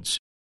roads.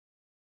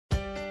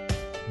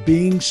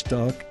 Being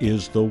stuck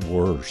is the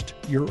worst.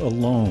 You're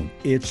alone.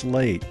 It's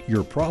late.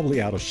 You're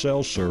probably out of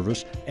cell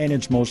service, and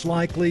it's most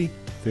likely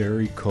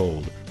very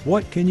cold.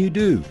 What can you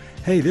do?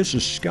 Hey, this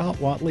is Scott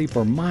Watley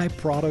for my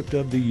product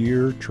of the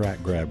year,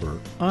 Track Grabber.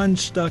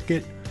 Unstuck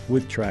it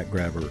with Track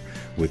Grabber.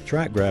 With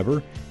Track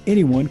Grabber,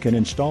 anyone can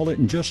install it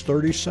in just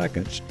 30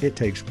 seconds. It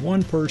takes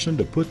one person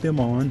to put them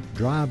on,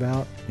 drive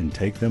out, and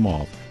take them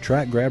off.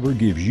 Track Grabber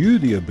gives you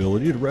the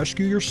ability to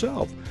rescue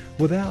yourself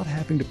without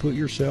having to put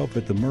yourself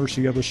at the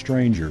mercy of a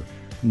stranger.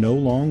 No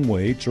long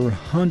waits or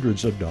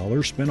hundreds of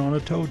dollars spent on a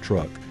tow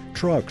truck.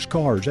 Trucks,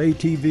 cars,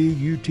 ATV,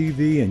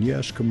 UTV, and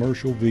yes,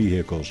 commercial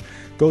vehicles.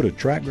 Go to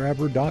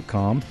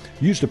TrackGrabber.com,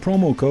 use the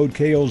promo code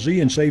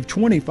KLZ and save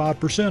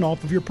 25%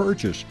 off of your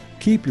purchase.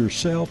 Keep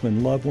yourself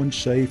and loved ones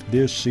safe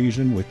this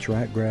season with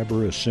Track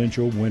Grabber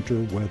Essential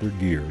Winter Weather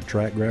Gear.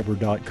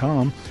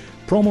 TrackGrabber.com,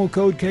 promo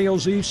code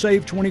KLZ,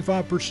 save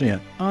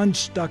 25%.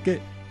 Unstuck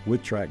it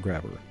with Track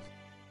Grabber.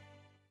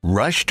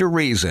 Rush to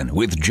Reason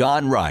with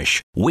John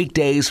Rush.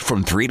 Weekdays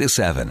from 3 to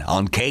 7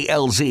 on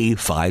KLZ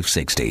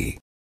 560.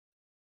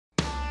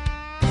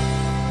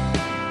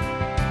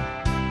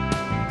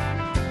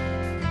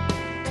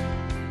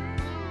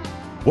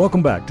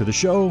 Welcome back to the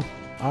show.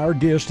 Our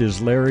guest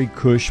is Larry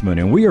Cushman,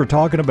 and we are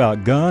talking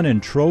about gun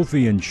and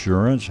trophy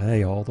insurance.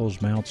 Hey, all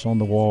those mounts on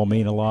the wall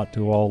mean a lot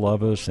to all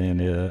of us,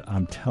 and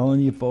I'm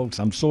telling you, folks,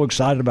 I'm so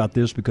excited about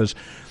this because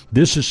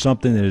this is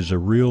something that is a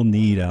real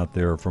need out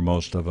there for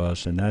most of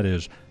us, and that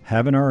is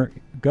having our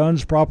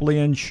guns properly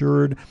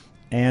insured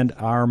and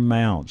our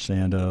mounts.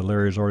 And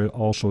Larry's already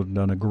also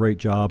done a great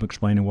job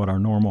explaining what our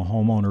normal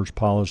homeowners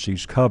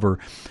policies cover,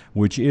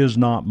 which is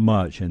not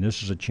much. And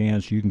this is a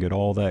chance you can get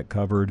all that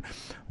covered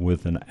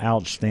with an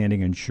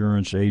outstanding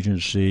insurance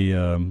agency.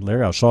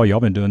 Larry, I saw y'all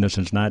been doing this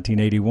since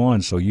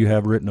 1981, so you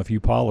have written a few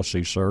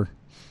policies, sir.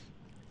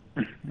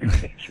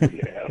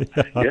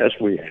 Yes,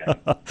 we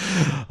have.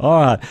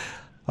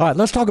 All right,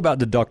 let's talk about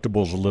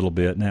deductibles a little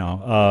bit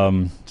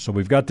now. So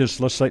we've got this,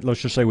 let's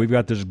just say we've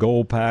got this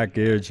gold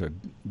package, a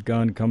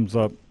gun comes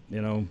up,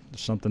 you know,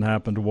 something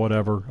happened or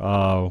whatever.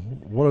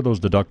 What do those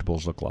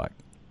deductibles look like?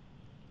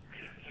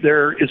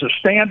 There is a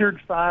standard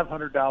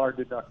 $500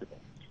 deductible,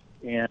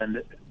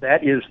 and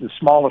that is the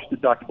smallest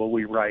deductible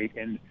we write.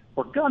 And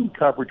for gun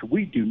coverage,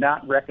 we do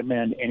not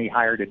recommend any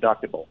higher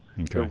deductible.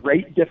 Okay. The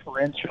rate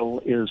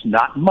differential is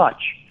not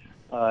much,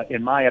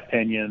 in my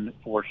opinion,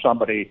 for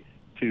somebody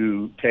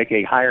to take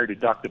a higher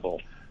deductible,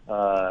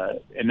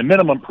 and the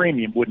minimum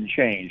premium wouldn't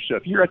change. So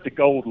if you're at the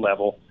gold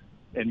level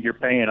and you're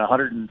paying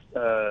 $150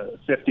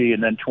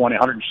 and then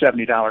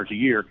 $170 a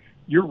year,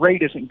 your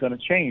rate isn't going to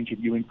change if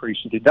you increase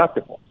the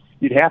deductible.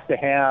 You'd have to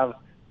have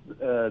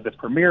the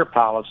premier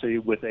policy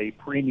with a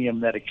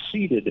premium that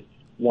exceeded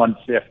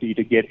 $150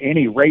 to get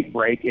any rate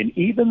break, and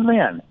even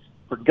then,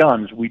 for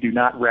guns, we do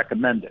not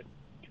recommend it.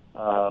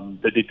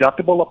 The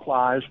deductible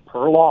applies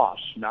per loss,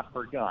 not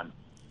per gun.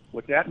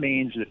 What that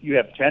means is if you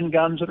have 10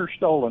 guns that are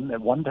stolen at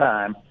one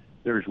time,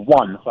 there's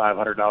one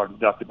 $500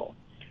 deductible.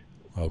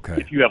 Okay.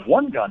 If you have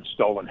one gun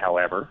stolen,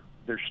 however,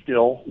 there's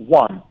still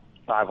one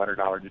 $500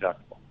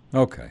 deductible.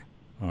 Okay.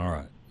 All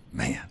right.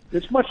 Man.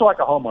 It's much like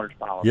a homeowner's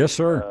policy. Yes,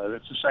 sir.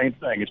 It's the same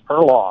thing. It's per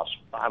loss,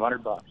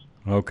 $500.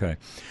 Okay.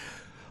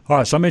 All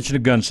right, so I mentioned a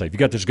gun safe. You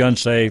got this gun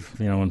safe,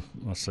 you know, and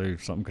let's say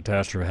something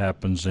catastrophe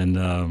happens and,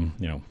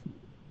 you know,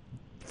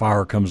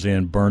 fire comes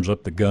in, burns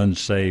up the gun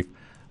safe.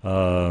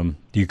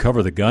 Do you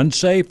cover the gun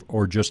safe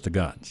or just the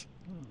guns?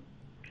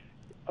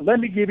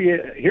 Let me give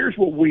you, here's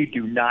what we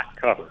do not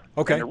cover.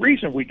 Okay. And the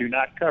reason we do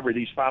not cover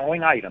these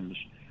following items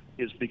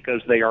is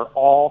because they are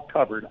all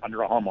covered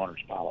under a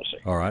homeowner's policy.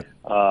 All right.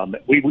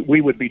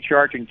 We would be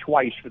charging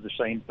twice for the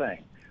same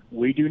thing.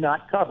 We do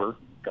not cover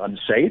gun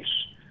safes.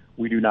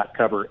 We do not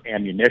cover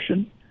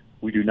ammunition.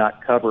 We do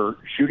not cover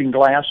shooting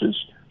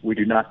glasses. We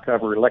do not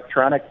cover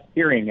electronic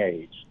hearing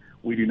aids.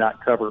 We do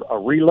not cover a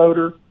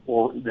reloader,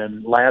 or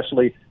then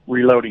lastly,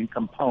 reloading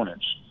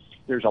components.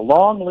 There's a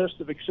long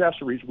list of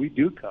accessories we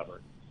do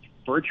cover.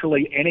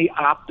 Virtually any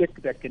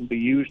optic that can be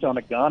used on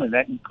a gun, and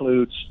that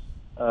includes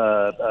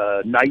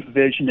night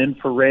vision,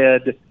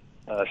 infrared,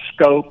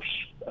 scopes,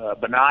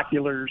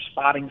 binoculars,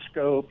 spotting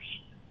scopes.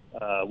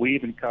 We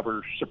even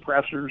cover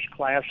suppressors,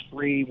 Class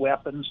 3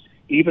 weapons,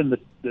 even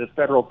the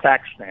federal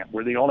tax stamp.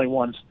 We're the only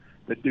ones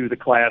that do the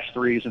Class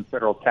 3s and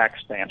federal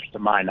tax stamps, to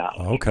my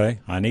knowledge. Okay,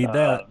 I need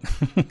that.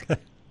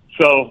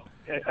 So,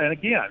 and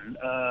again,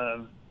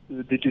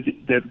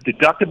 the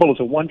deductible is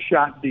a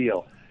one-shot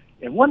deal.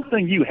 And one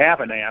thing you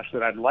haven't asked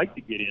that I'd like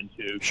to get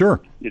into Sure.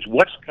 is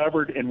what's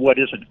covered and what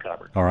isn't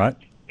covered. All right.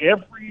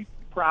 Every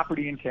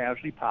property and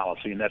casualty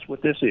policy, and that's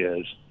what this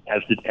is,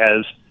 has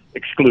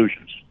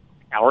exclusions.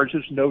 Ours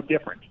is no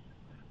different.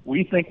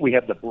 We think we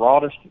have the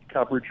broadest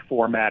coverage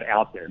format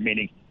out there,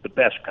 meaning the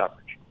best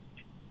coverage.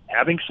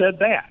 Having said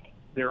that,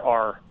 there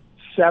are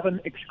 7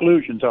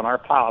 exclusions on our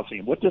policy,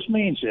 and what this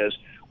means is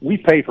we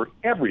pay for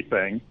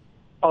everything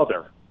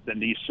other than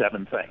these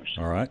 7 things.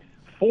 All right.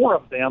 4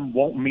 of them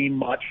won't mean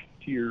much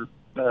to your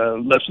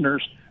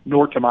listeners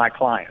nor to my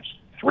clients.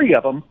 3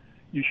 of them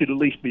you should at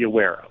least be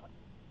aware of.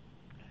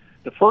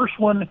 The first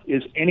one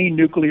is any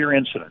nuclear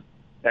incident.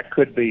 That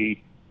could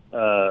be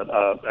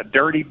a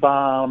dirty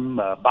bomb,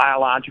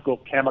 biological,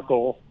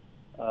 chemical,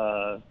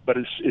 but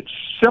it's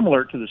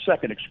similar to the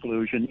second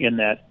exclusion in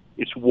that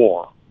it's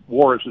war.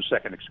 War is the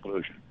second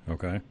exclusion.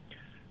 Okay.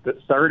 The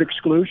third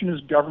exclusion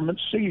is government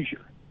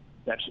seizure.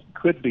 That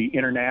could be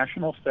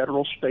international,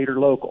 federal, state, or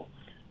local.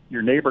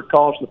 Your neighbor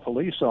calls the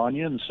police on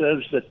you and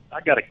says that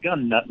I got a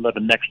gun nut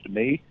living next to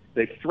me.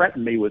 They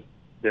threaten me with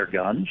their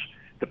guns.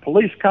 The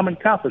police come and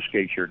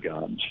confiscate your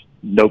guns.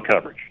 No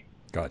coverage.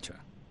 Gotcha.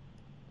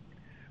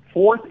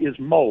 Fourth is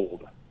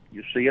mold.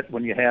 You see it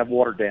when you have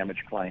water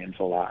damage claims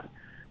a lot.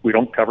 We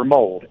don't cover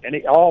mold.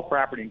 All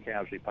property and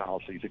casualty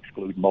policies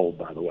exclude mold,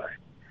 by the way.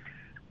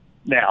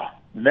 Now,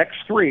 the next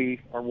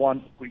 3 are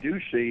ones we do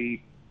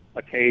see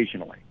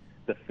occasionally.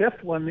 The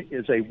 5th one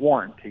is a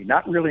warranty,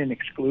 not really an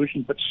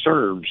exclusion, but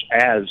serves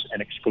as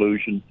an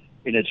exclusion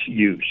in its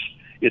use.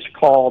 It's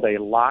called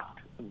a locked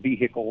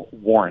vehicle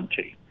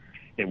warranty.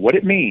 And what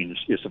it means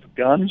is if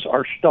guns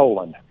are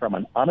stolen from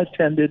an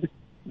unattended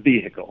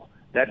vehicle,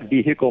 that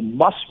vehicle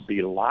must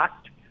be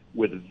locked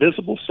with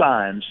visible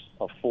signs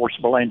of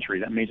forcible entry.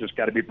 That means it's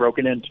got to be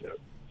broken into.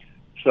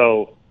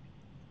 So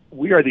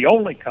we are the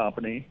only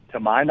company, to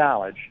my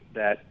knowledge,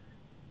 that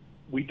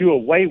we do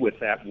away with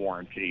that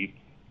warranty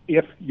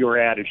if you're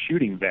at a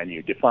shooting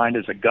venue, defined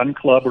as a gun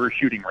club or a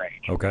shooting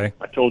range. Okay.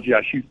 I told you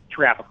I shoot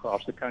trap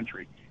across the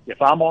country. If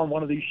I'm on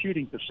one of these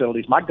shooting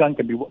facilities, my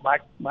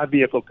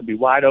vehicle can be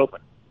wide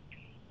open.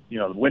 You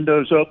know, the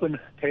windows open,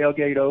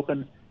 tailgate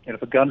open, and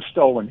if a gun's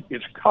stolen,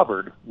 it's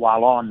covered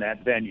while on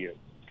that venue.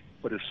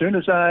 But as soon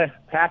as I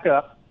pack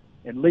up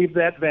and leave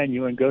that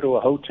venue and go to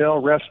a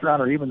hotel,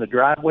 restaurant, or even the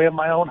driveway of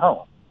my own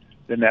home,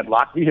 then that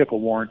locked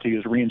vehicle warranty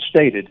is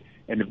reinstated,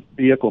 and the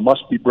vehicle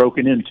must be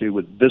broken into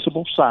with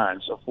visible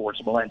signs of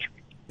forcible entry.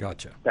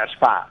 Gotcha. That's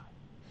 5.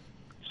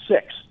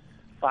 6,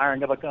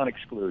 firing of a gun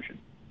exclusion.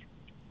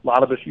 A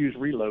lot of us use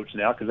reloads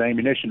now because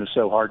ammunition is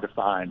so hard to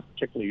find,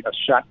 particularly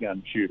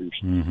shotgun shooters.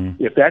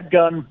 Mm-hmm. If that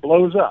gun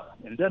blows up,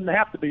 and it doesn't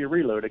have to be a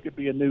reload, it could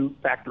be a new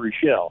factory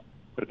shell,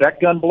 but if that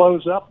gun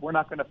blows up, we're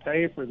not going to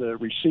pay for the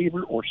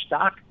receiver or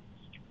stock.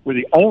 We're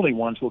the only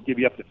ones who will give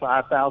you up to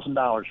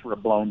 $5,000 for a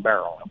blown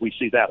barrel, and we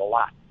see that a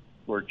lot,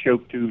 where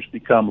choke tubes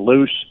become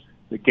loose.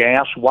 The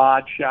gas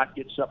wad shot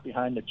gets up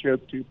behind the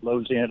choke tube,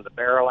 blows the end of the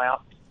barrel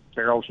out.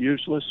 Barrel's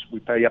useless. We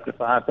pay up to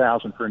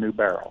 $5,000 for a new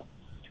barrel.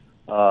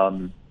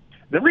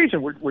 The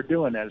reason we're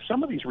doing that is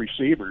some of these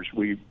receivers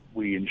we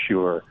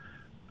insure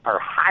are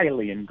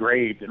highly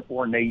engraved and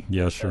ornate.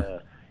 Yes,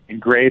 sir.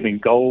 Engraving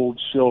gold,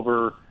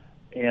 silver,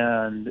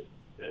 and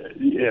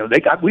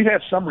we've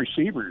had some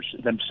receivers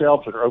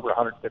themselves that are over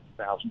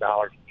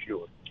 $150,000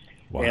 insured.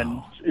 Wow.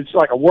 And it's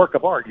like a work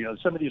of art. You know,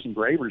 some of these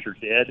engravers are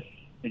dead,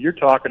 and you're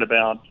talking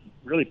about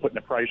really putting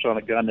a price on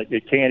a gun that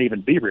it can't even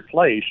be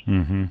replaced.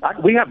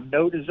 Mm-hmm. We have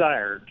no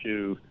desire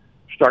to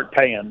start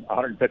paying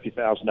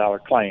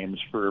 $150,000 claims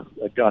for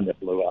a gun that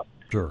blew up.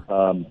 Sure.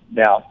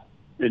 Now,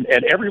 and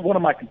every one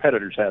of my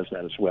competitors has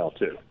that as well,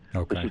 too.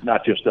 Okay. This is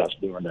not just us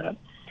doing that.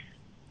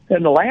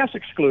 And the last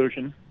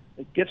exclusion,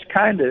 it gets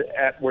kind of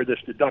at where this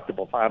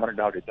deductible, $500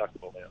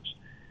 deductible is.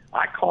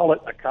 I call it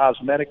a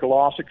cosmetic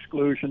loss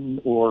exclusion,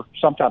 or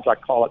sometimes I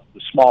call it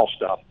the small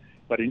stuff.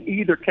 But in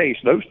either case,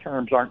 those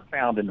terms aren't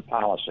found in the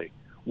policy.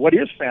 What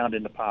is found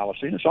in the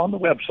policy, and it's on the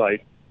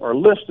website, are a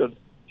list of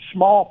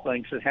small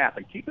things that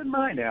happen. Keep in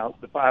mind now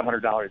the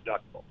 $500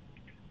 deductible.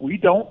 We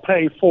don't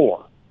pay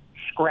for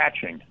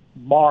scratching,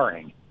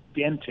 marring,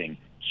 denting,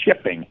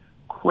 chipping,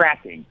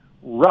 cracking,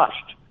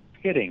 rust,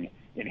 pitting,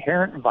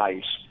 inherent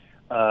vice,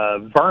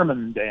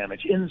 vermin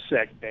damage,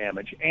 insect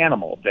damage,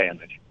 animal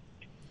damage.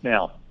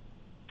 Now,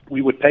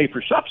 we would pay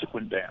for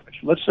subsequent damage.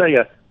 Let's say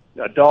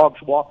a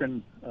dog's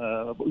walking,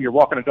 you're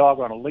walking a dog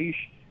on a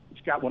leash.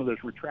 It's got one of those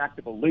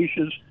retractable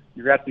leashes.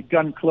 You're at the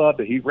gun club.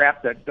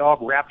 That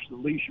dog wraps the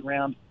leash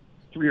around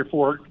 3 or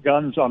 4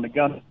 guns on the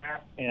gun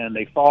rack, and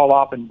they fall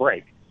off and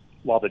break.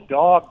 While the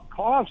dog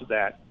caused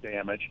that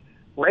damage,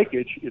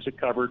 breakage is a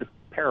covered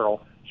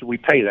peril, so we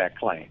pay that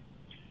claim.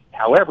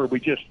 However, we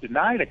just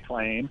denied a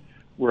claim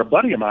where a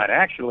buddy of mine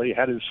actually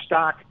had his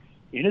stock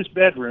in his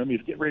bedroom. He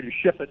was getting ready to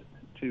ship it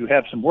to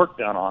have some work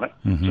done on it.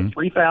 Mm-hmm. It's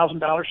a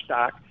 $3,000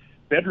 stock.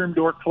 Bedroom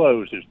door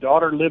closed. His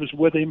daughter lives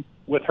with him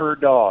with her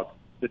dog.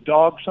 The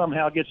dog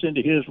somehow gets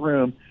into his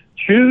room,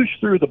 chews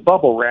through the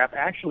bubble wrap,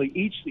 actually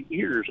eats the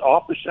ears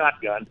off the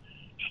shotgun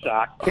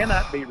stock,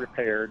 cannot be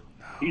repaired.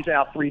 He's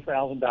out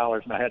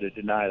 $3,000, and I had to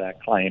deny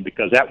that claim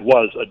because that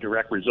was a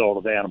direct result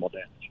of animal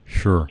damage.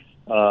 Sure.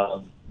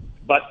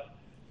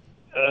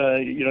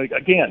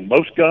 Again,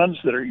 most guns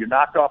that are you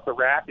knock off the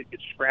rack, it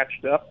gets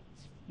scratched up.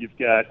 You've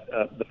got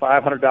the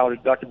 $500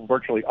 deductible.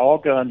 Virtually all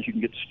guns, you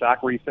can get the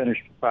stock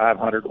refinished for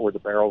 $500 or the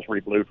barrels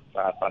reblued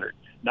for $500.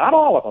 Not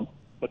all of them,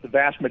 but the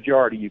vast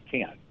majority you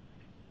can.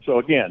 So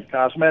again,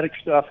 cosmetic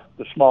stuff,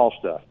 the small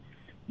stuff.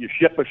 You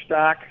ship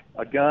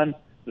a gun,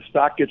 the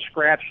stock gets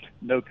scratched,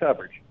 no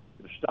coverage.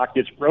 If the stock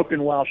gets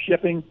broken while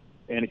shipping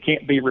and it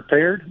can't be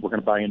repaired, we're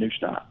going to buy you new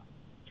stock.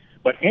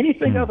 But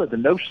anything other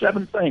than those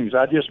 7 things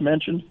I just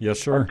mentioned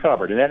are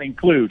covered, and that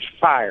includes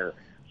fire,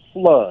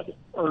 flood,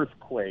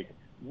 earthquake,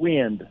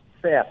 wind,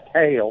 theft,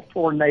 hail,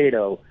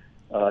 tornado,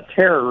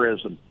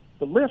 terrorism.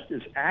 The list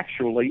is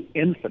actually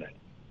infinite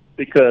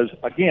because,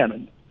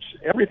 again,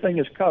 everything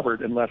is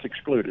covered unless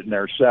excluded, and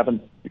there are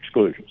 7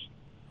 exclusions.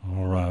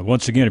 All right.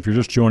 Once again, if you're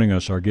just joining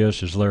us, our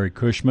guest is Larry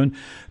Cushman.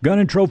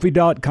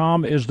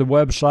 GunandTrophy.com is the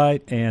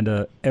website,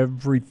 and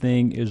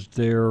everything is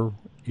there,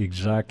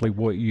 exactly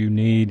what you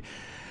need.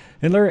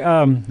 And Larry,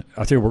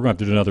 I think we're going to have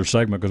to do another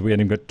segment because we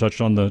hadn't even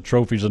touched on the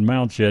trophies and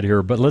mounts yet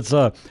here. But let's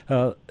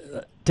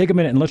take a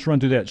minute and let's run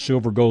through that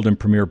silver, gold, and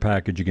premier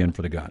package again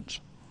for the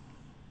guns.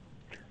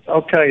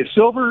 Okay,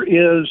 silver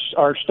is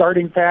our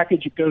starting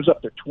package. It goes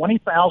up to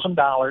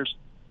 $20,000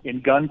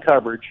 in gun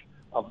coverage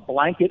of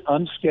blanket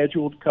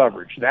unscheduled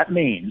coverage. That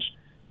means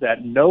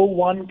that no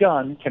one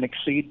gun can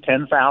exceed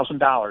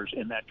 $10,000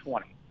 in that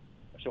 20.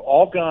 So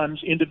all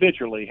guns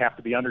individually have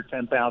to be under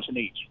 $10,000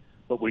 each.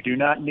 But we do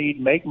not need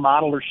make,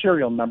 model, or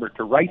serial number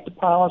to write the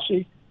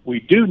policy.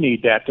 We do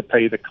need that to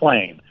pay the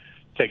claim.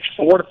 It takes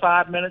 4 to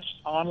 5 minutes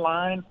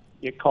online.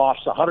 It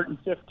costs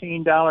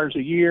 $115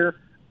 a year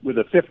with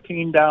a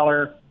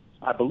 $15,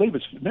 I believe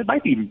it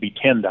might even be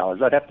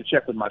 $10. I'd have to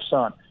check with my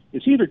son.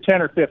 It's either $10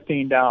 or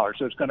 $15,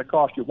 so it's going to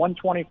cost you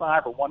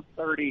 $125 or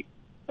 $130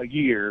 a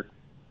year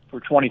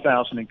for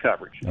 $20,000 in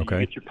coverage.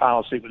 Okay. You get your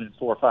policy within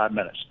 4 or 5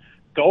 minutes.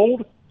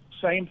 Gold,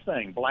 same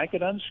thing.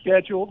 Blanket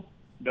unscheduled.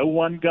 No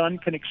one gun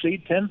can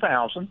exceed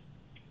 $10,000.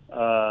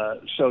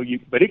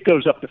 But it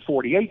goes up to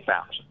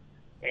 $48,000.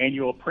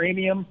 Annual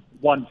premium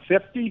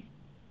 $150.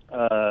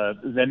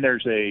 Then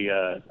there's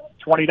a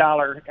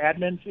 $20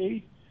 admin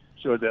fee.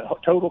 So the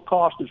total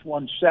cost is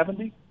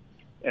 $170.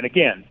 And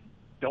again,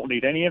 don't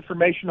need any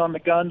information on the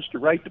guns to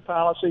write the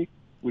policy.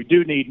 We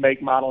do need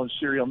make, model, and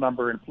serial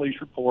number and police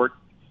report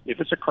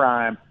if it's a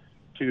crime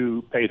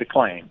to pay the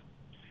claim.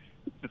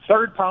 The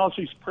third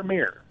policy is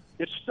Premier.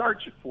 It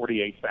starts at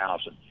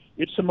 $48,000.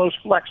 It's the most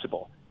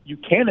flexible. You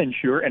can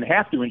insure and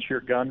have to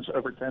insure guns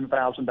over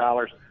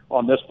 $10,000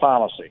 on this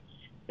policy.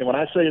 And when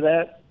I say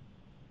that,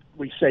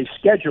 we say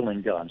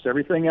scheduling guns.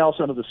 Everything else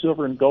under the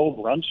silver and gold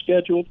were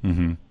unscheduled.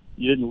 Mm-hmm.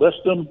 You didn't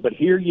list them, but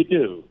here you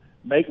do.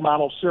 Make,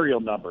 model, serial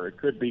number. It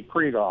could be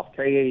Krieghoff,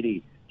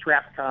 K80,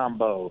 Trap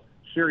Combo,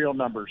 serial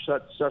number,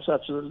 such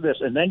as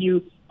this. And then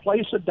you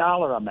place a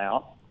dollar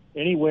amount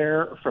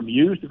anywhere from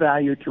used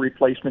value to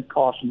replacement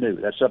cost new.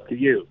 That's up to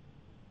you.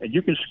 And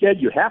you can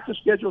schedule. You have to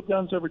schedule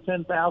guns over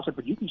 $10,000,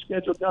 but you can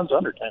schedule guns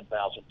under $10,000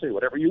 too,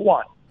 whatever you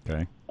want.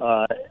 Okay.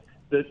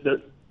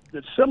 The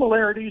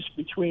similarities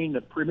between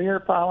the Premier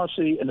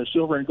policy and the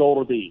silver and gold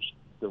are these: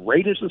 the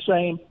rate is the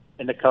same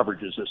and the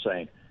coverage is the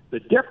same.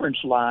 The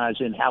difference lies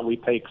in how we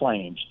pay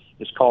claims.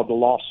 It's called the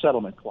loss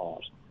settlement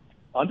clause.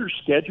 Under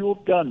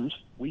scheduled guns,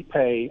 we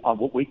pay on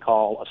what we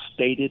call a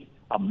stated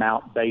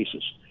amount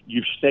basis.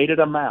 You've stated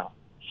amount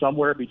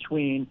somewhere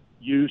between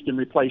used and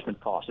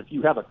replacement costs. If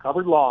you have a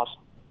covered loss,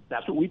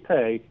 that's what we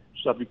pay,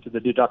 subject to the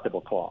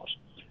deductible clause.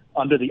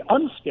 Under the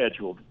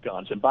unscheduled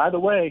guns, and by the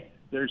way,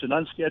 there's an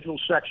unscheduled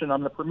section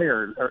on the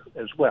Premier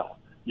as well.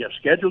 You have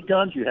scheduled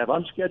guns, you have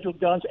unscheduled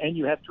guns, and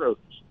you have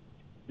trophies.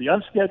 The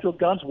unscheduled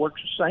guns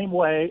works the same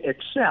way,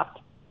 except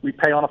we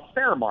pay on a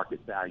fair market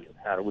value.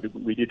 How do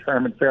we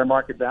determine fair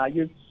market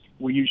value?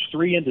 We use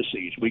 3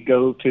 indices. We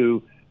go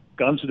to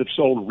guns that have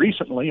sold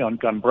recently on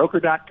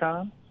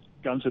gunbroker.com,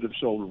 guns that have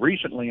sold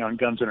recently on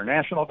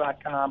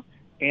gunsinternational.com,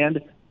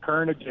 and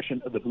current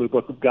edition of the Blue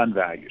Book of Gun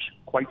Values.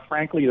 Quite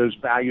frankly, those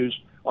values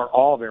are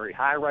all very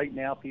high right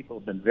now. People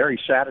have been very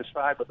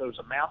satisfied with those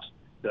amounts.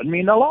 Doesn't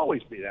mean they'll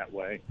always be that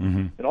way.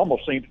 Mm-hmm. It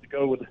almost seems to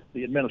go with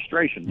the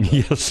administration.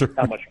 Yes, sir.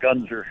 How much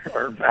guns are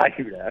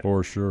valued at.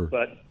 For sure.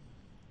 But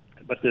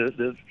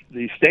the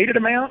stated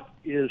amount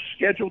is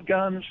scheduled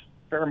guns.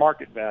 Fair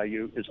market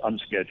value is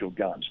unscheduled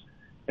guns.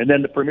 And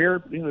then the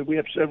Premier, we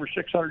have over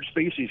 600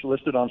 species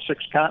listed on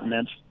 6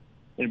 continents,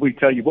 and we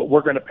tell you what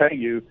we're going to pay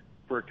you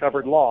for a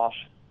covered loss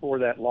for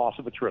that loss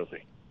of a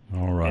trophy.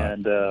 All right.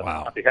 And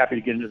I'd be happy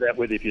to get into that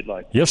with you if you'd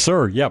like. Yes,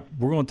 sir. Yep.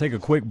 We're going to take a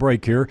quick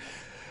break here.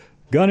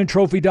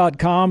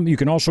 GunandTrophy.com. You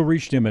can also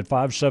reach them at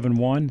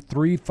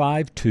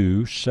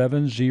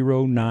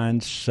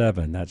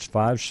 571-352-7097. That's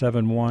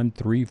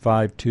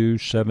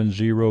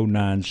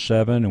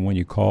 571-352-7097. And when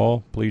you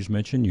call, please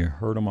mention you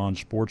heard them on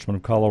Sportsman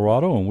of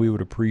Colorado, and we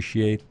would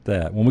appreciate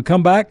that. When we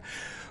come back,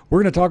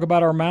 we're going to talk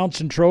about our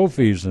mounts and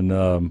trophies.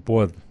 And,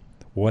 boy,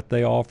 what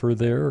they offer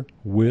there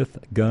with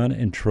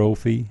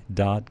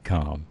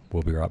gunandtrophy.com.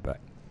 We'll be right back.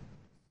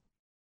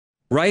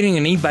 Riding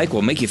an e-bike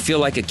will make you feel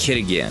like a kid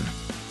again.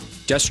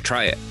 Just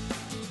try it.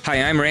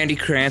 Hi, I'm Randy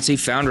Crancy,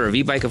 founder of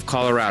E-Bike of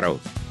Colorado.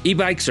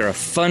 E-bikes are a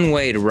fun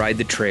way to ride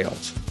the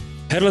trails.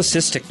 Pedal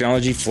assist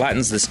technology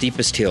flattens the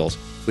steepest hills.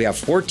 We have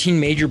 14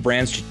 major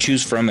brands to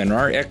choose from, and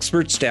our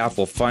expert staff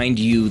will find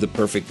you the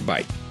perfect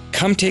bike.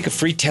 Come take a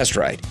free test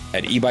ride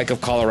at E-Bike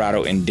of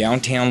Colorado in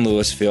downtown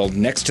Louisville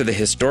next to the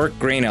historic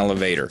grain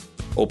elevator.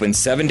 Open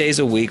 7 days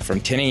a week from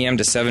 10 a.m.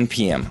 to 7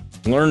 p.m.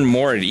 Learn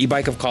more at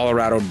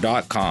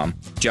ebikeofcolorado.com.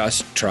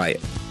 Just try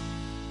it.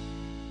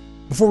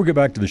 Before we get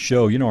back to the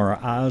show, you know, our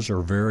eyes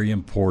are very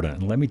important.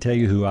 And let me tell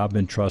you who I've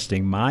been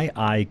trusting my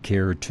eye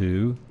care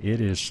to.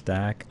 It is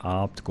Stack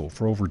Optical.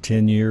 For over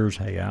 10 years,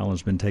 hey,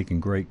 Alan's been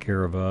taking great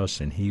care of us,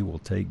 and he will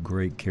take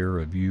great care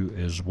of you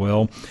as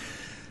well.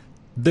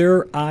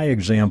 Their eye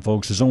exam,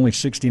 folks, is only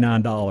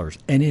 $69,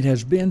 and it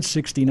has been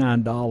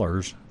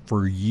 $69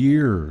 for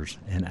years.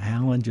 And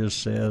Alan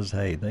just says,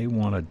 hey, they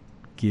want to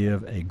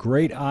give a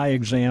great eye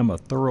exam, a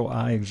thorough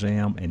eye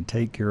exam, and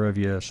take care of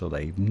you, so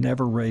they've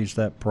never raised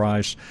that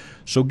price.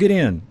 So get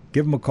in.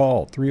 Give them a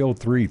call,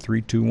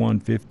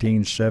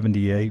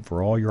 303-321-1578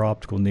 for all your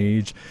optical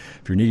needs.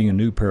 If you're needing a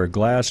new pair of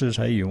glasses,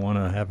 hey, you want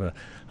to have a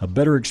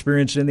better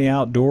experience in the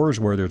outdoors,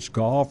 whether it's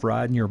golf,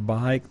 riding your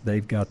bike,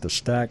 they've got the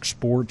Stack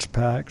Sports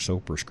Pack, so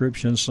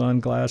prescription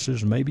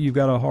sunglasses. Maybe you've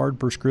got a hard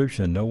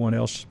prescription no one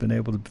else has been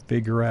able to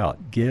figure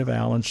out. Give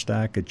Alan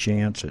Stack a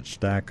chance at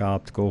Stack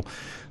Optical.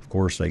 Of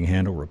course, they can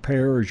handle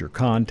repairs, your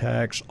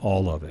contacts,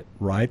 all of it,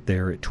 right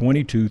there at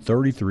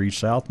 2233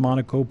 South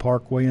Monaco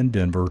Parkway in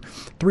Denver.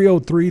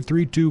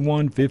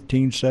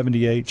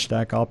 303-321-1578.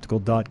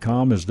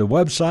 StackOptical.com is the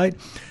website.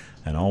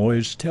 And I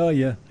always tell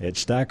you, at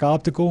Stack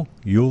Optical,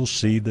 you'll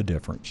see the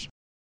difference.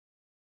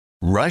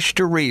 Rush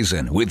to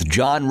Reason with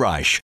John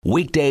Rush.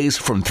 Weekdays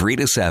from 3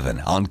 to 7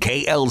 on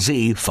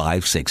KLZ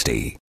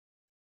 560.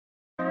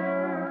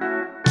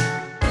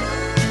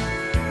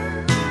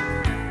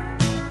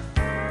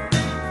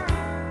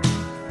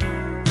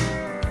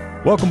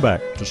 Welcome back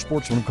to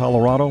Sportsman of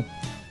Colorado.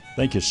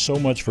 Thank you so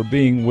much for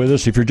being with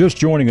us. If you're just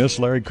joining us,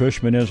 Larry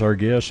Cushman is our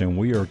guest, and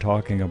we are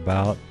talking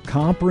about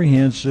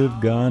comprehensive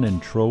gun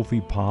and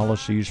trophy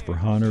policies for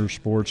hunters,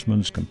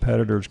 sportsmen,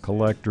 competitors,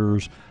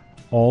 collectors,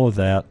 all of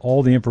that.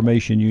 All the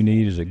information you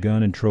need is at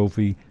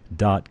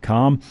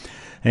gunandtrophy.com.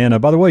 And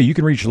by the way, you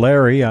can reach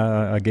Larry.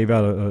 I gave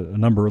out a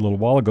number a little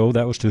while ago.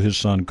 That was to his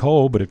son,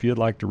 Cole. But if you'd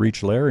like to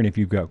reach Larry, and if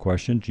you've got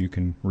questions, you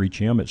can reach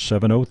him at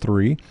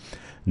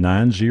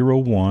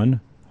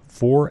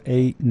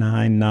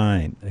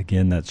 703-901-4899.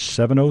 Again, that's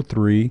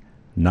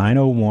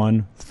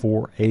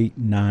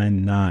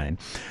 703-901-4899.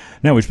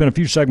 Now, we spent a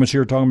few segments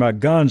here talking about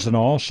guns and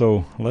all,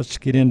 so let's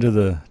get into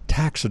the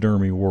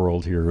taxidermy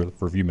world here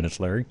for a few minutes,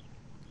 Larry.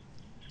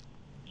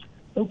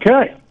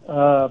 Okay.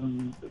 I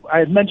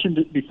had mentioned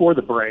it before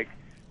the break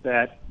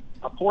that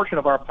a portion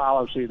of our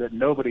policy that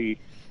nobody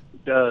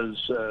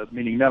does,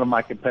 meaning none of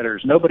my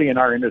competitors, nobody in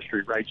our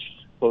industry writes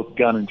both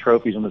gun and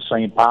trophies in the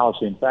same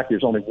policy. In fact,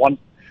 there's only one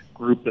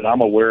group that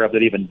I'm aware of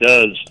that even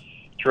does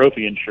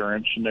trophy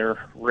insurance, and their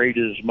rate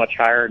is much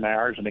higher than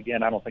ours. And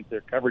again, I don't think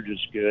their coverage is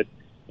good,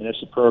 and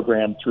it's a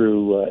program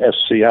through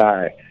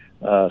SCI,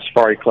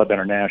 Safari Club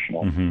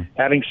International. Mm-hmm.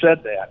 Having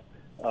said that,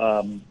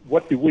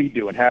 what do we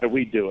do and how do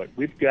we do it?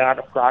 We've got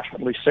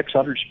approximately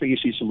 600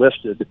 species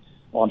listed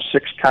on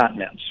 6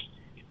 continents.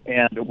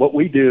 And what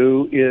we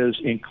do is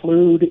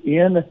include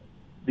in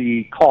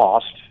the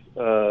cost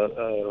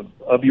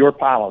of your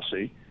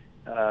policy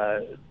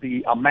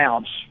the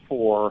amounts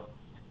for,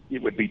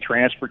 it would be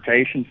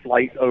transportation,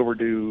 flight over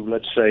to,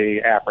 let's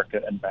say,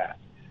 Africa and back.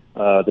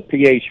 The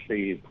PH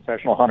fee,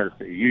 professional hunter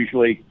fee,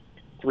 usually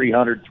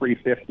 $300,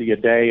 $350 a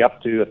day,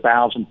 up to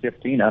 $1,000,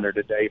 $1,500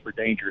 a day for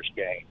dangerous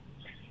game.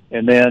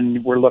 And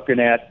then we're looking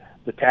at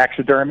the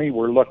taxidermy.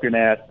 We're looking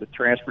at the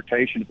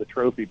transportation of the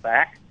trophy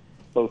back,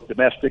 both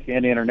domestic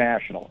and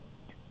international.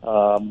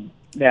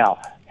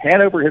 Now,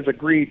 Hanover has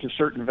agreed to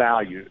certain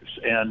values,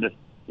 and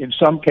in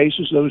some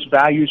cases, those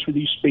values for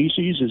these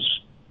species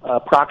is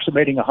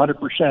approximating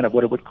 100% of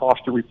what it would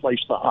cost to replace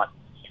the hunt.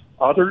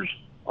 Others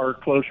are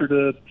closer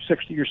to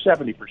 60 or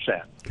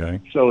 70%. Okay.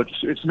 So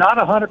it's not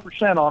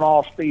 100% on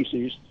all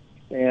species,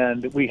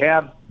 and we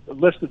have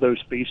listed those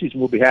species, and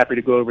we'll be happy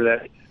to go over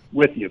that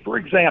with you. For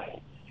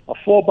example, a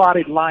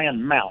full-bodied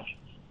lion mount,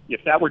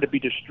 if that were to be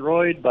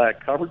destroyed by a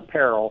covered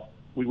peril,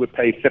 we would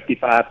pay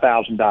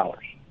 $55,000.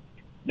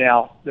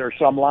 Now, there are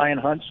some lion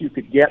hunts you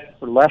could get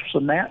for less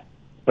than that,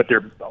 but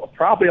there are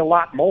probably a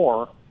lot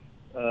more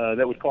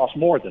that would cost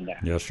more than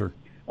that. Yes, sir.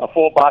 A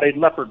full-bodied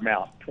leopard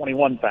mount,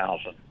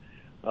 $21,000.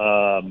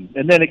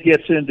 And then it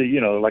gets into,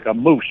 like a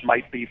moose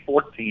might be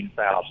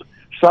 $14,000.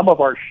 Some of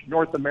our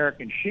North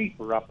American sheep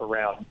are up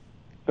around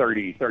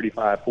 $30,000,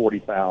 $35,000,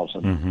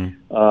 $40,000.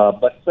 Mm-hmm.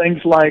 But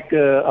things like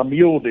a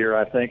mule deer,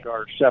 I think,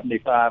 are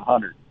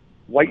 $7,500.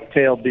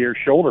 White-tailed deer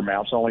shoulder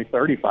mounts only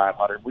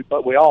 $3,500.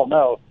 But we all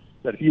know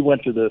that if you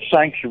went to the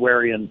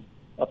sanctuary in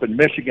Up in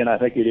Michigan, I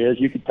think it is,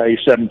 you could pay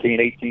 17,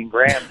 18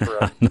 grand for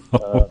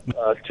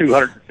a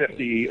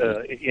 250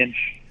 inch.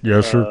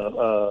 Yes,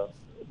 sir.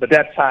 But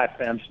that's high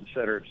fence, et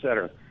cetera, et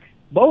cetera.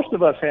 Most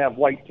of us have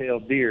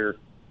white-tailed deer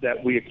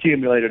that we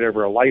accumulated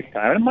over a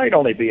lifetime. It might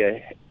only be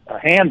a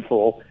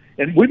handful,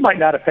 and we might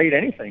not have paid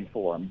anything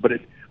for them. But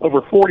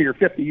over 40 or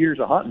 50 years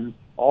of hunting,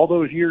 all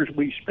those years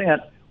we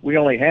spent, we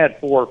only had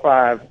 4 or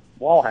 5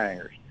 wall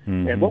hangers.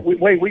 Mm-hmm. And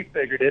way we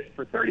figured it,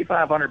 for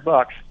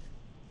 $3,500,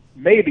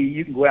 maybe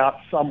you can go out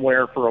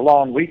somewhere for a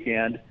long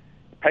weekend,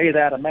 pay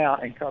that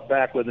amount, and come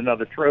back with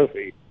another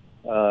trophy.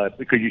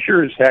 Because you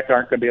sure as heck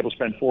aren't going to be able to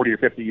spend 40 or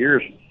 50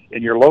 years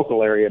in your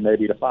local area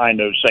maybe to find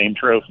those same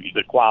trophies,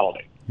 the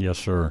quality. Yes,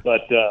 sir.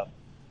 But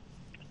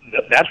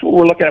that's what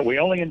we're looking at. We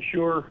only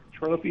insure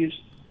trophies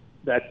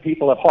that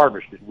people have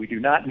harvested. We do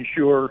not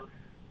insure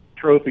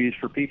trophies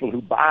for people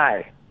who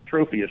buy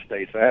trophy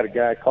estates. I had a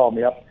guy call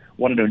me up,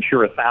 wanted to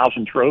insure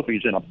 1,000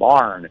 trophies in a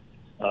barn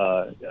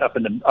up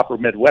in the upper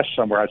Midwest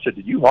somewhere. I said,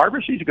 did you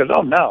harvest these? He goes,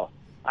 oh, no,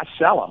 I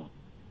sell them.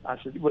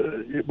 I said,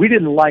 we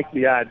didn't like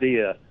the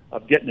idea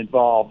of getting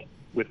involved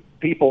with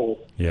people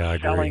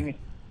selling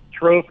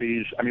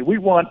trophies. I mean, we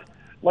want,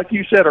 like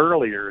you said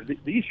earlier,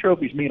 these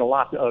trophies mean a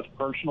lot to us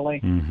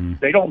personally. Mm-hmm.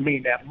 They don't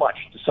mean that much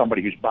to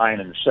somebody who's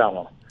buying and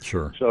selling them.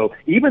 Sure. So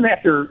even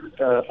after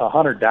a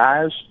hunter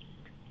dies,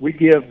 we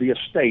give the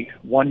estate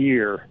 1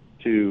 year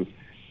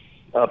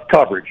of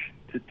coverage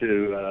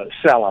to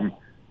sell them,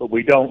 but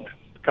we don't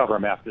cover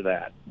them after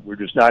that. We're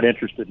just not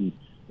interested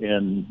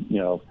in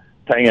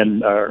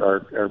paying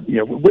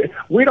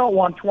we don't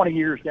want 20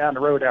 years down the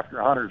road after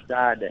a hunter's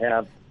died to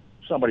have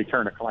somebody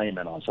turn a claim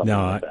in on something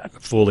like that. I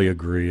fully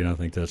agree, and I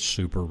think that's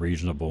super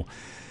reasonable.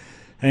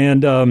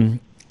 And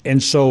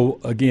so,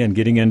 again,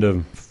 getting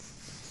into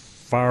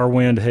fire,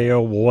 wind,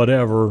 hail,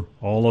 whatever,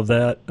 all of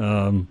that,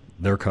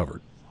 they're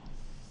covered.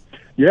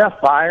 Yeah,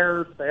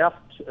 fire, theft.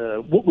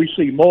 What we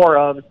see more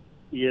of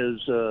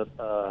is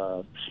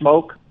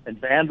smoke and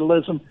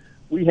vandalism.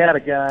 We had a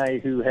guy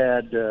who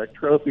had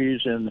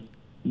trophies in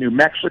New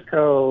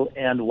Mexico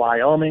and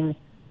Wyoming,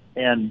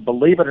 and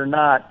believe it or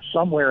not,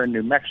 somewhere in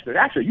New Mexico,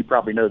 actually you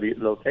probably know the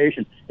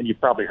location and you've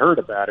probably heard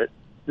about it,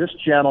 this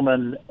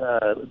gentleman,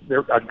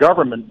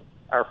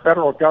 our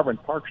federal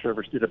government Park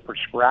Service did a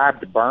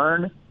prescribed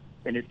burn,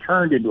 and it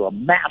turned into a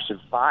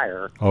massive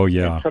fire. Oh,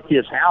 yeah. And took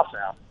his house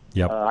out.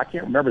 Yep. I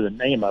can't remember the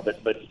name of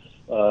it, but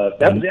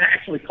that was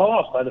actually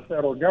caused by the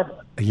federal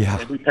government. Yeah.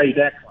 And we paid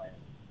that claim.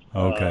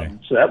 Okay.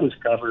 So that was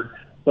covered.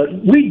 But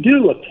we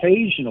do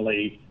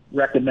occasionally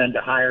recommend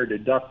a higher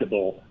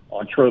deductible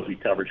on trophy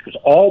coverage because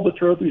all the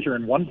trophies are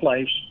in one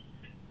place.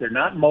 They're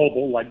not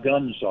mobile like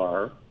guns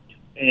are.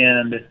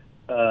 And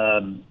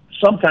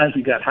sometimes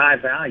we've got high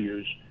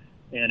values,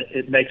 and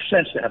it makes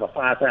sense to have a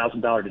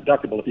 $5,000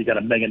 deductible if you've got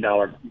 $1 million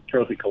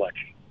trophy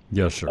collection.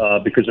 Yes,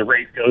 sir. Because the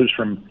rate goes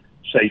from,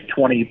 say,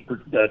 20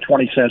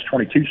 cents,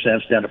 22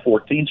 cents down to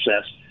 14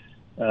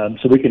 cents.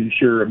 So we can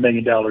insure $1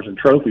 million in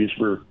trophies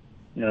for,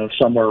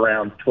 somewhere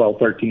around $1,200,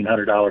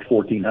 $1,300,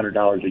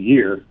 $1,400 a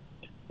year.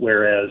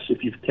 Whereas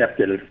if you've kept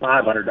it at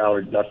 $500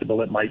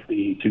 deductible, it might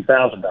be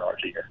 $2,000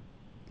 a year.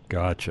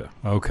 Gotcha.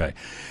 Okay.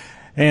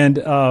 And,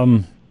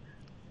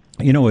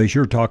 as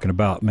you're talking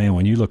about, man,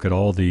 when you look at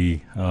all the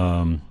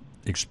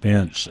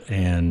expense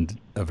and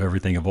of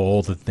everything, of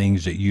all the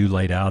things that you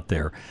laid out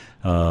there,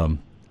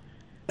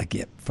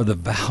 again, for the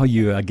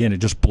value, again, it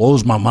just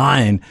blows my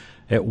mind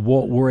at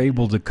what we're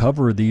able to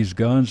cover these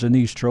guns and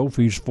these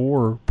trophies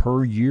for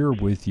per year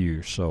with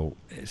you. So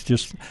it's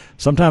just,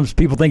 sometimes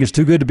people think it's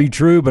too good to be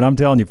true, but I'm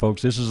telling you,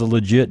 folks, this is a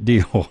legit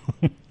deal.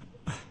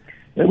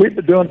 Yeah, we've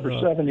been doing it for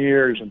 7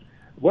 years, and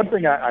one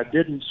thing I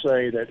didn't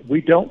say that we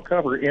don't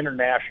cover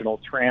international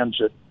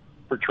transit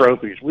for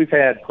trophies. We've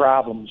had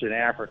problems in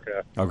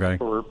Africa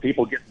for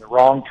people getting the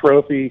wrong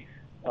trophy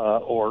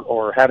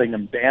or having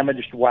them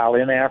damaged while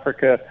in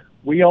Africa.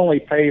 We only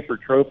pay for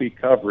trophy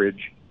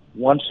coverage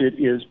once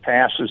it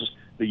passes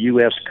the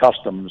U.S.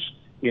 Customs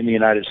in the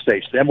United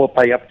States. Then we'll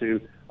pay up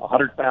to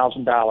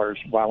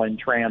 $100,000 while in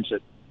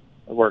transit.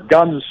 Where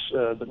guns,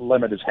 the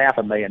limit is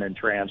 $500,000 in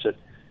transit.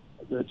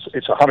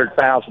 It's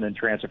 $100,000 in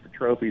transit for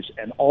trophies,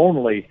 and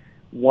only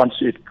once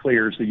it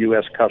clears the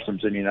U.S.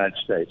 Customs in the United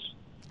States.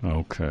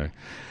 Okay.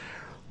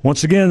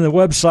 Once again, the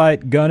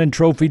website,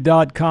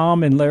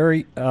 gunandtrophy.com. And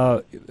Larry,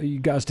 you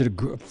guys did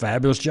a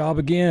fabulous job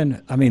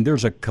again. I mean,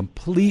 there's a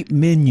complete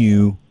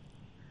menu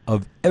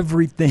of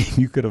everything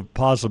you could have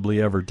possibly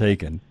ever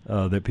taken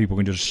that people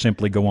can just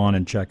simply go on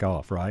and check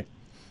off, right?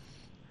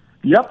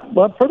 Yep,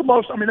 but for the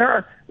most, I mean,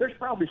 there's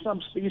probably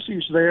some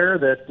species there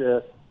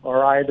that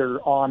are either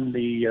on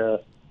the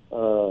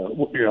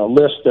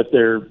list that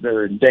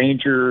they're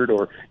endangered,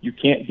 or you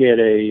can't get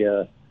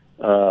a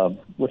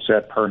what's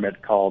that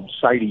permit called?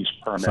 CITES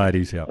permit.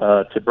 CITES,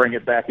 yeah. To bring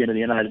it back into the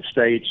United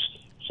States.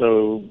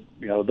 So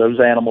those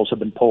animals have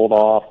been pulled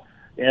off,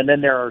 and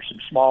then there are some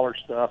smaller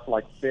stuff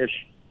like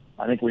fish.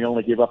 I think we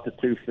only give up to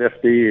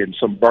 250, and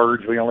some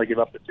birds we only give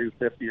up to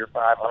 250 or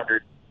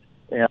 500.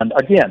 And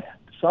again,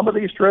 some of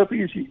these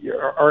trophies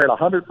are at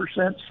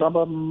 100%. Some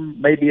of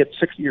them maybe at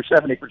 60 or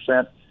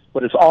 70%.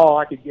 but it's all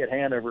I could get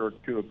Hanover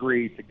to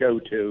agree to go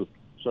to.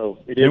 So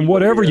it is. And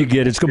whatever you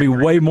get, it's going to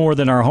be way more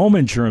than our home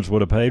insurance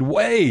would have paid.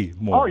 Way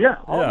more. Oh yeah,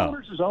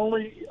 homeowners is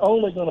only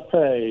going to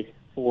pay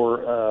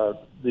for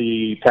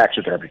the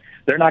taxidermy.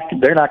 They're not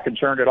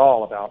concerned at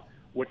all about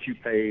what you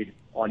paid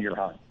on your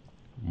hunt.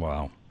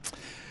 Wow.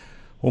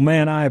 Well,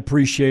 man, I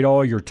appreciate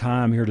all your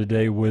time here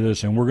today with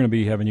us, and we're going to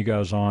be having you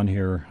guys on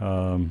here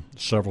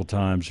several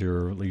times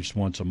here, at least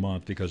once a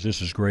month, because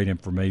this is great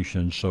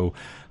information. So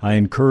I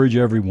encourage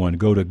everyone,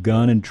 go to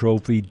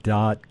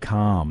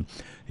gunandtrophy.com.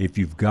 If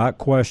you've got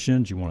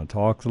questions, you want to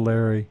talk to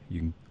Larry, you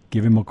can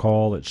give him a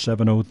call at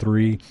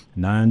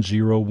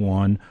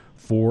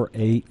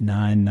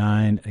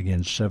 703-901-4899.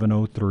 Again,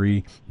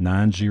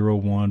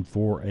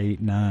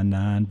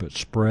 703-901-4899. But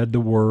spread the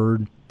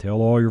word.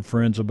 Tell all your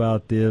friends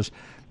about this.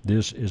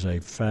 This is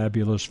a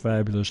fabulous,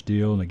 fabulous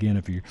deal. And again,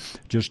 if you're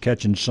just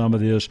catching some of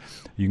this,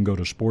 you can go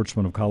to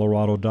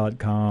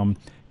sportsmanofcolorado.com,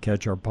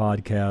 catch our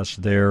podcast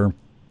there,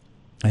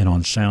 and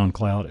on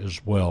SoundCloud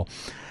as well.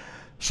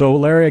 So,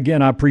 Larry,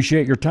 again, I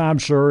appreciate your time,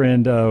 sir,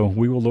 and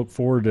we will look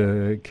forward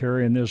to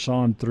carrying this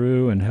on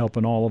through and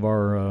helping all of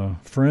our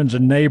friends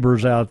and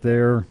neighbors out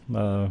there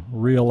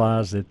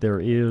realize that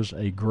there is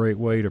a great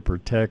way to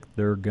protect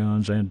their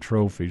guns and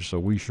trophies. So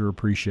we sure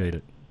appreciate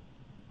it.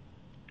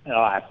 Oh,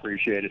 I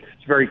appreciate it.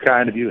 It's very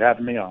kind of you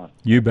having me on.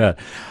 You bet.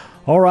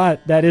 All right,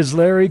 that is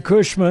Larry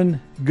Cushman,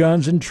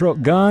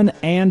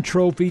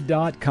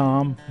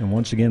 gunandtrophy.com. And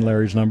once again,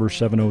 Larry's number,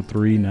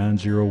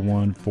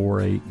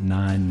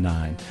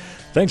 703-901-4899.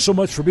 Thanks so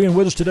much for being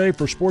with us today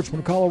for Sportsman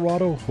of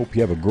Colorado. Hope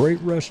you have a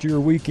great rest of your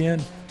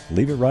weekend.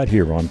 Leave it right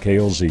here on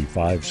KLZ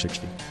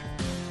 560.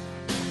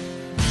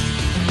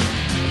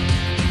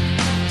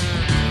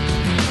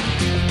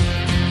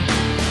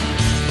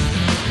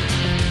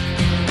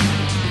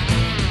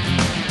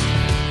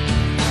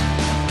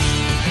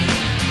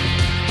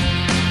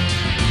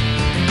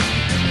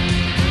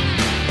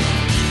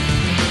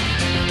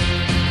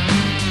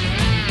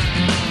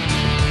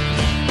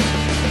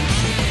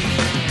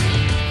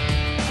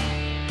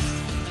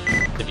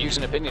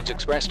 Opinions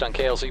expressed on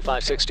KLZ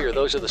 560 are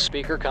those of the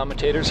speaker,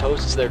 commentators,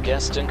 hosts, their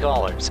guests, and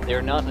callers. They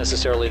are not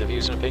necessarily the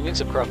views and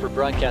opinions of Crawford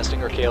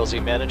Broadcasting or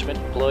KLZ management,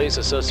 employees,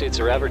 associates,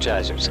 or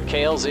advertisers.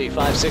 KLZ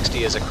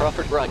 560 is a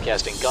Crawford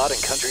Broadcasting God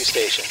and Country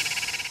station.